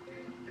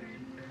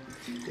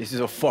 This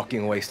is a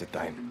fucking waste of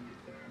time.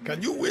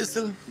 Can you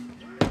whistle?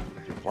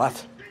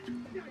 What?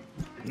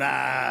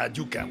 Nah,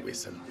 you can't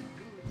whistle.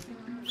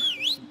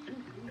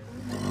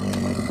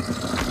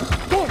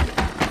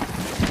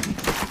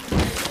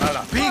 A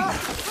la pinga!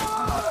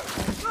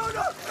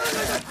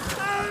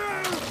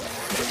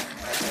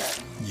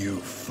 You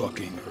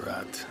fucking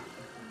rat.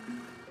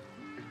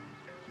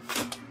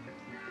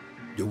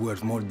 You're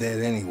worth more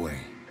dead anyway.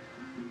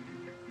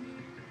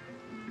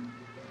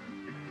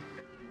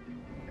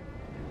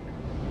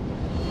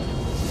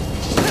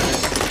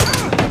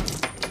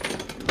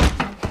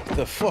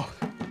 The fuck?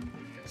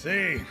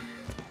 See,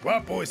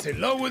 Guapo is in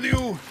love with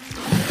you,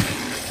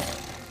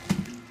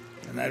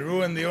 and I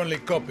ruined the only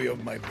copy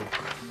of my book.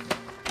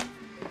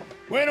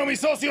 Bueno,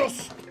 mis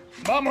socios,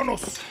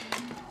 vámonos.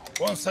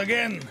 Once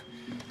again,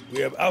 we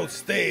have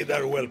outstayed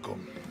our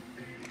welcome.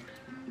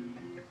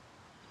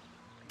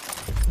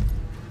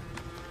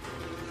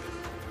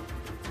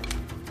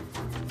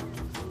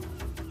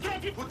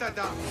 Put that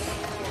down.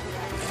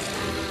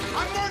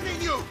 I'm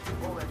warning you!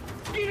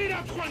 Give it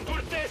up, Juan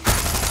Cortez!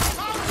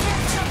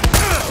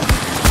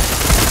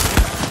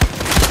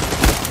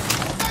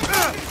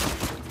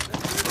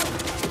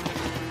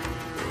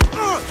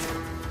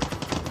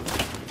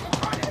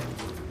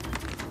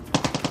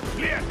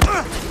 Clear!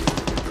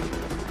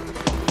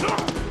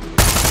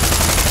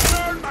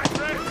 Turn, my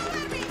friend!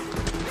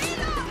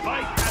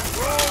 Fight and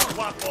roll,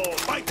 Guapo!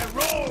 Fight and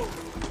roll!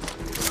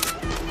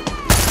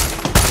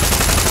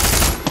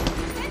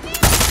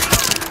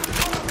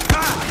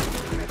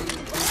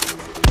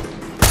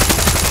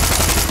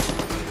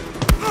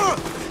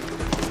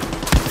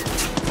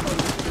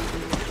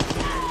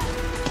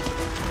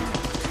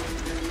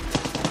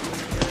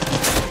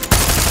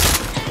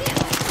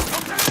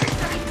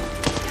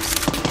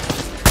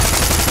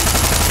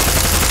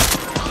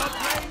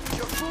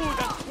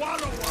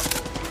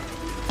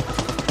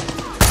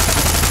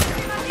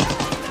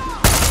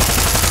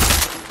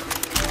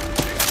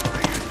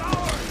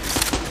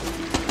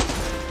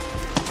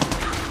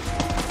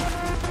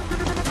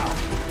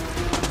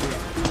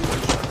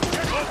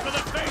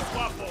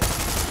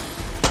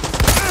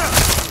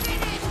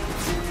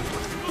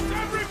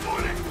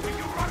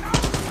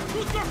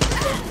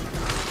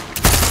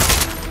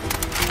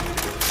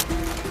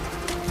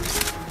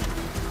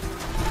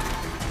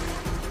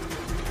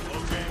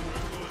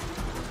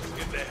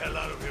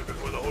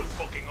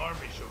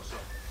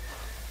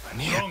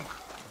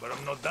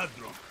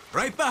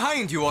 Right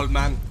behind you, old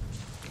man.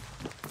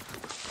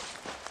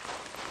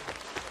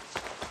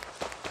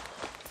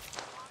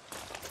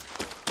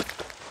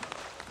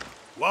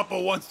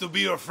 Guapo wants to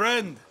be your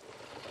friend.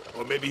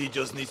 Or maybe he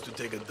just needs to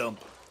take a dump.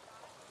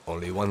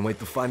 Only one way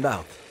to find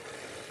out.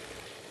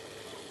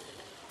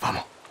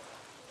 Vamos.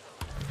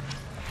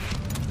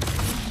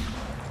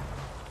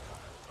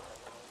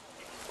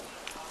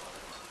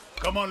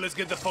 Come on, let's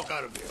get the fuck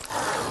out of here.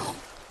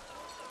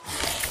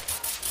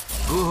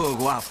 Good,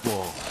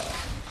 Guapo.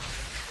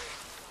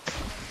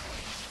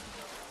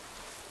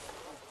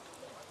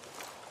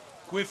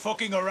 Quit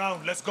fucking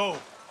around, let's go.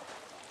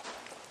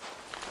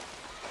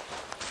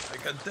 I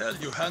can tell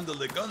you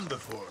handled a gun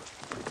before.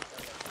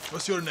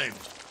 What's your name?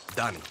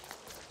 Danny.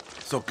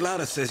 So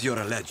Clara says you're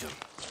a legend.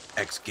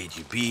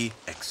 Ex-KGB,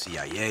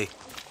 ex-CIA.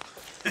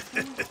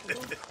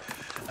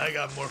 I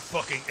got more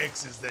fucking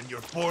X's than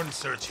your porn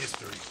search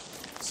history.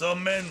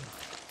 Some men,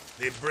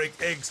 they break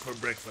eggs for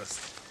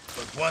breakfast.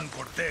 But Juan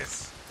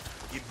Cortez,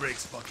 he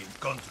breaks fucking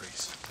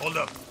countries. Hold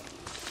up.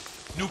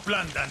 New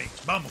plan, Danny.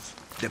 Vamos.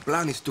 The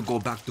plan is to go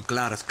back to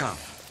Clara's camp.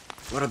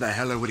 Where the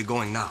hell are we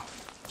going now?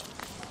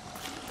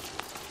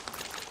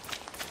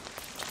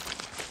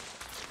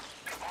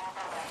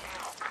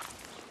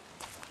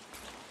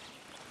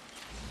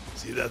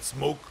 See that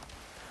smoke?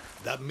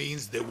 That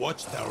means the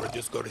watchtower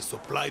just got a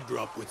supply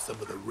drop with some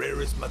of the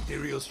rarest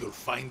materials you'll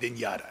find in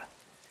Yara.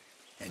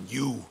 And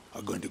you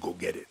are going to go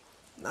get it.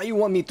 Now you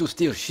want me to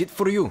steal shit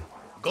for you?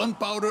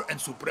 Gunpowder and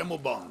Supremo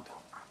Bond.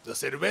 The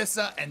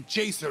cerveza and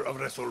chaser of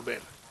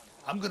Resolver.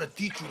 I'm gonna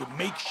teach you to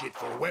make shit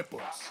for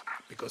weapons.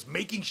 Because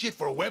making shit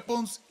for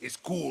weapons is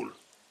cool.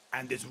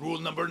 And it's rule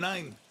number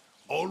 9.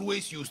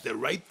 Always use the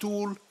right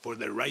tool for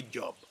the right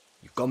job.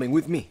 You coming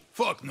with me?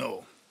 Fuck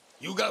no.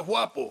 You got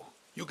Guapo.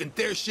 You can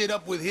tear shit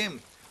up with him.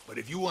 But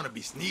if you want to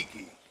be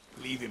sneaky,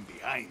 leave him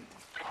behind.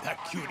 That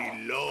cutie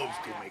loves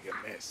to make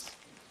a mess.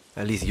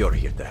 At least you're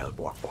here to help,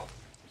 Guapo.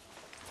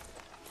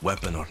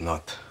 Weapon or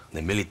not,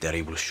 the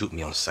military will shoot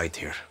me on sight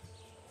here.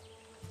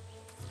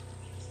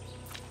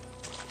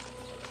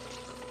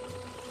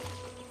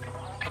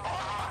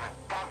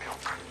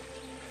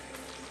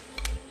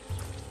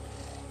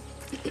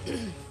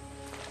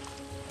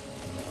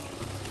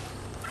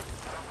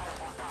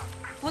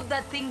 Put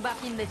that thing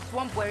back in the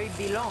swamp where it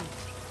belongs.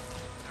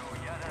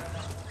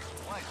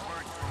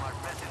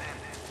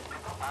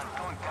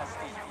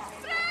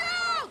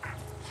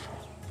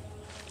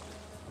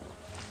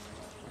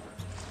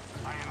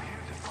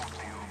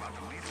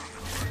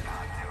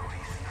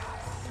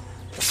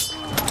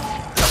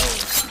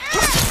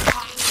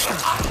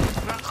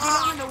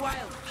 In the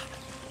wild.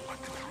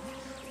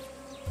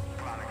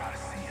 Clara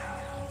Garcia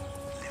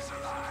lives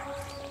alive.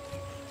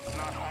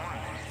 Not only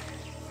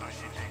does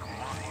she take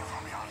money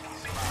from your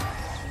spies,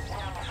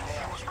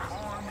 she was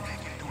born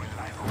into a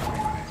life of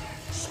privilege.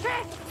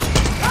 Shit!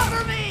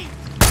 Cover me!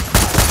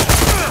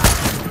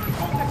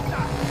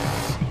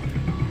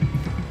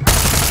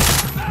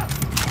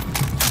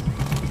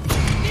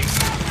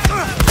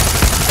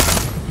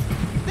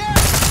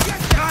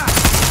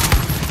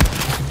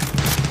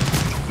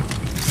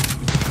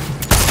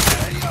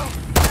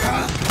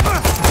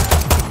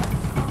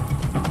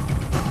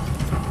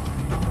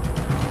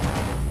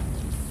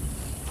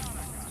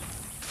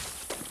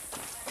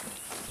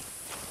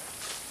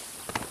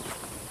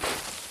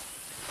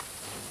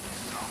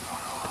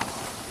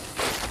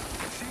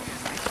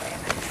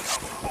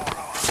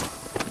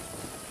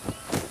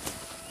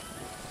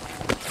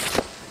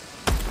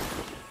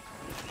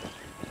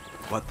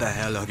 What the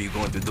hell are you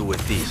going to do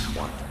with this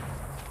one?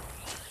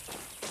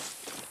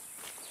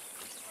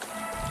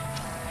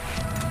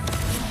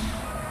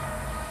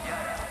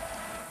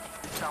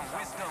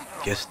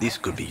 Guess this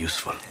could be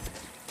useful.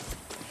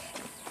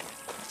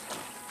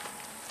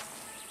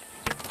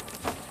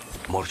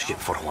 More shit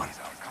for one.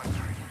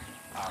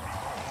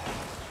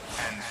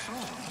 And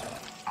soon,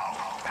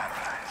 our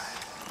paradise.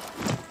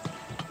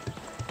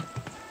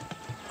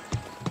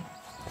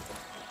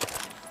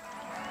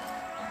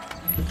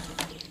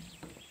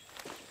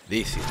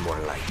 This is more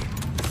like it.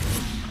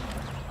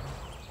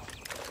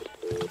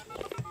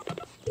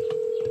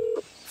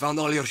 Found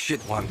all your shit,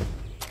 Juan.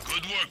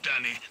 Good work,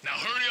 Danny. Now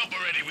hurry up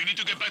already. We need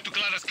to get back to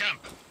Clara's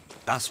camp.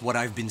 That's what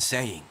I've been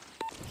saying.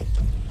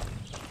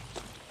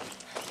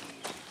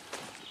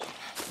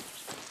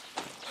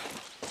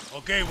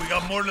 Okay, we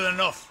got more than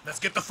enough. Let's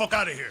get the fuck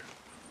out of here.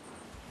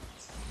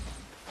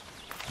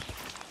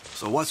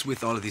 So what's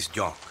with all this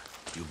junk?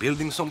 You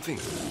building something?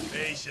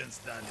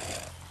 Patience, Danny.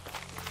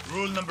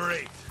 Rule number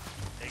 8.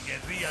 A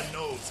guerrilla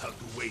knows how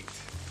to wait.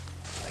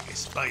 Like a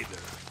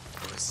spider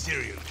or a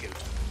serial killer.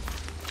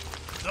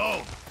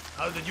 So,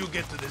 how did you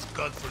get to this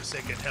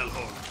godforsaken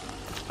hellhole?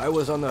 I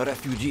was on a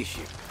refugee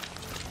ship.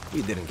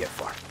 We didn't get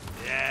far.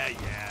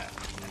 Yeah.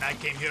 And I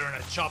came here on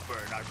a chopper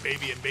in our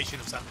baby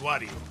invasion of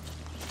Santuario.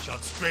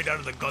 Shot straight out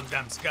of the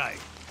goddamn sky.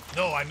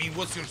 No, I mean,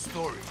 what's your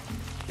story?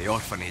 The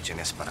orphanage in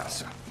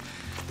Esperanza.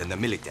 Then the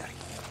military.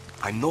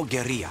 I'm no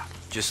guerrilla,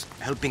 just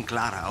helping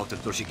Clara out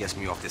until she gets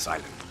me off this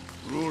island.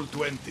 Rule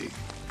 20.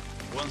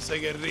 Once a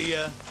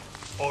guerrilla,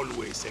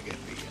 always a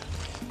guerrilla.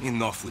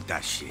 Enough with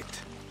that shit.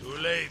 Too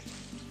late.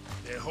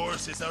 The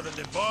horse is out of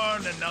the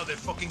barn, and now the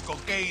fucking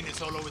cocaine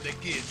is all over the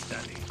kids,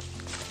 Danny.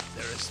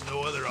 There is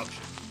no other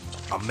option.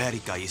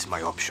 America is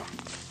my option.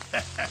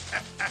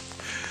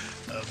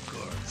 Of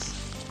course.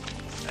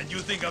 And you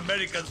think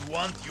Americans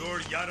want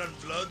your Yaran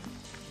blood?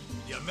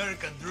 The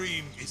American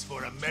dream is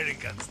for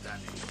Americans,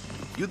 Danny.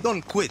 You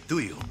don't quit, do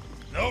you?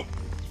 Nope.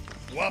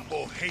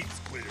 Guapo hates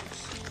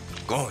quitters.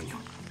 Coño.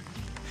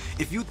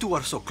 If you two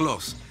are so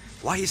close,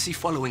 why is he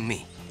following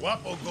me?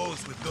 Guapo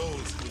goes with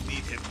those who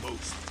need him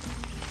most.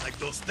 Like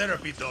those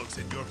therapy dogs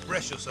in your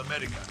precious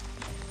America.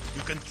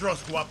 You can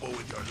trust Guapo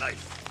with your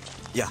life.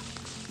 Yeah.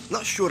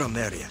 Not sure I'm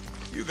there yet.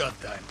 You got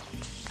time.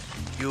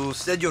 You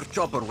said your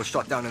chopper was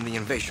shot down in the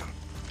invasion.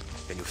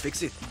 Can you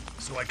fix it?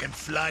 So I can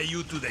fly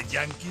you to the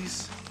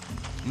Yankees?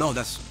 No,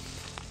 that's...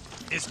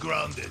 It's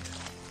grounded,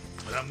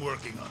 but I'm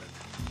working on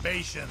it.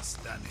 Patience,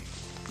 Danny.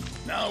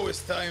 Now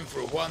it's time for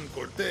Juan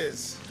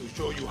Cortez to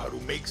show you how to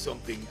make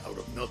something out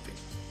of nothing.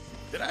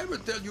 Did I ever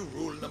tell you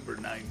rule number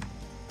 9?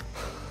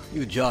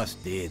 You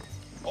just did.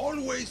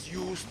 Always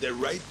use the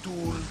right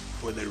tool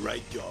for the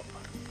right job.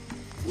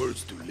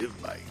 Words to live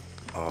by.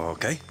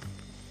 Okay.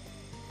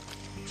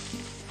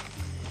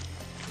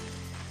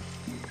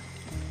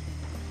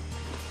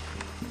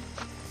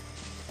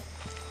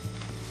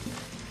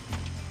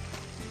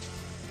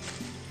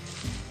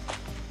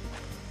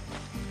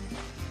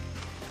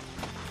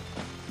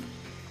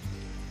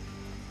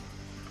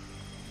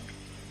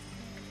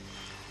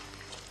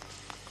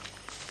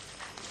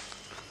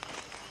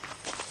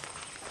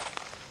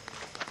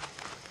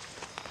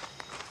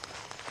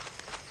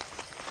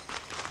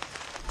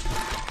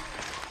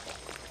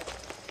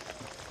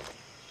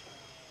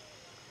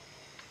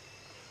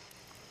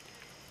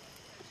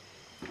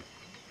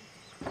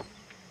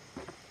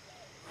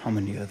 How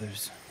many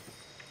others?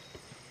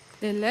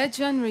 The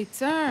legend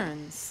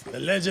returns. The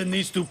legend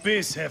needs to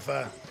piss,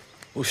 Jefa.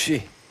 Who's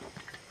she?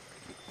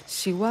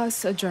 She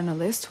was a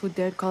journalist who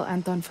dared call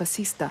Anton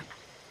fascista.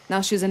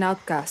 Now she's an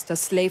outcast, a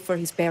slave for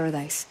his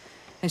paradise.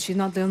 And she's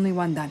not the only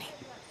one, Danny.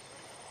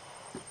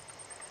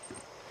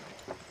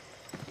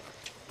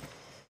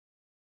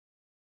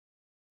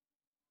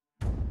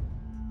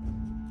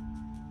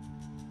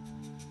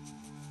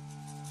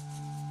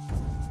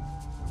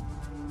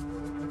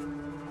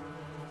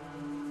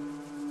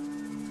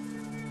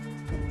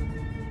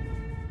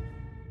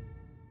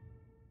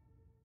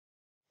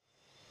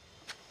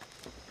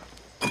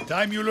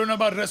 Time you learn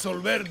about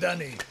Resolver,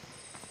 Danny.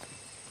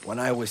 When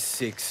I was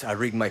 6, I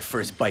rigged my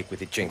first bike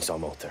with a chainsaw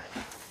motor.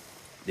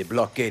 The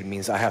blockade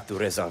means I have to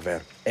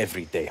resolver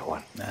every day,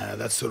 Juan. Nah,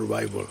 that's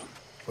survival.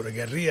 For a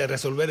guerrilla,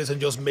 Resolver isn't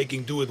just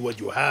making do with what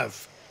you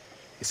have.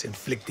 It's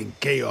inflicting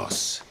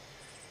chaos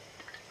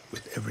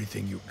with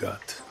everything you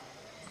got.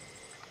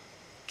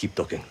 Keep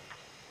talking.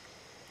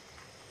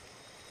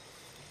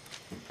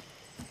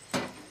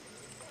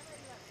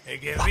 A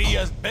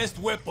guerrilla's best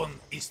weapon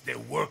is the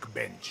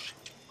workbench.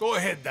 Go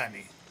ahead,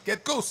 Danny.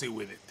 Get cozy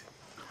with it.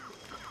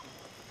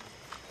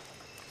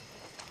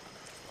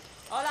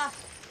 Hola.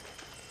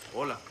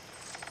 Hola.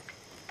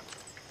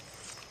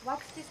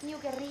 What's this new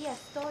guerrilla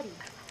story?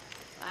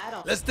 I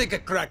don't... Let's take a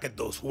crack at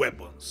those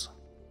weapons.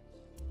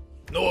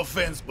 No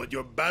offense, but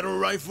your battle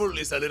rifle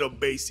is a little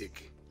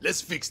basic.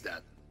 Let's fix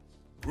that.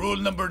 Rule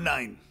number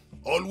 9.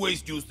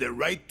 Always use the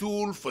right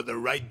tool for the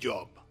right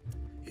job.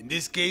 In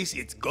this case,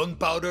 it's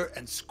gunpowder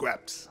and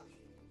scraps.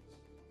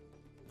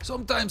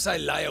 Sometimes I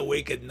lie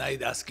awake at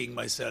night asking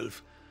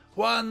myself,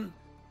 Juan,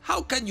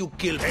 how can you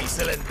kill me?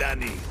 Excellent,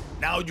 Danny.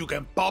 Now you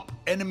can pop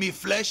enemy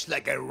flesh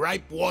like a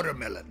ripe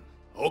watermelon.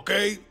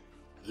 Okay,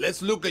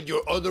 let's look at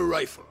your other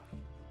rifle.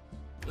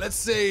 Let's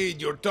say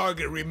your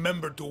target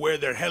remembered to wear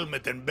their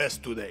helmet and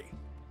vest today.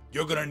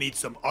 You're gonna need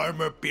some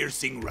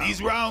armor-piercing rounds.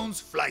 These rounds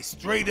fly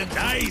straight and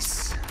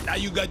nice. Now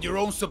you got your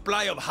own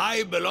supply of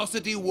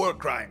high-velocity war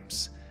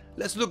crimes.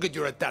 Let's look at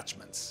your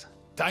attachments.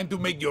 Time to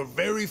make your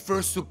very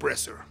first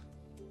suppressor.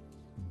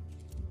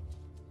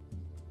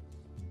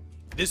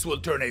 This will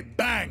turn a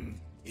bang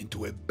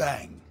into a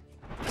bang.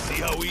 See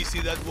how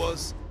easy that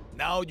was?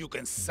 Now you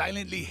can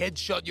silently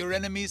headshot your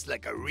enemies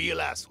like a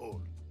real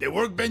asshole. The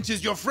workbench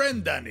is your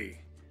friend, Danny.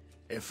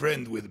 A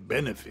friend with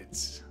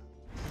benefits.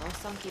 No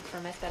some kid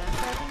from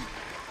Esperanza.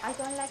 I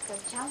don't like the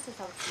chances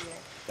out here.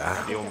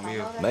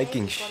 Ah,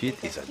 making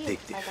shit is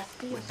addictive.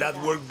 With that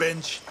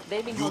workbench,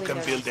 you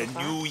can build a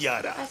new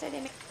Yara.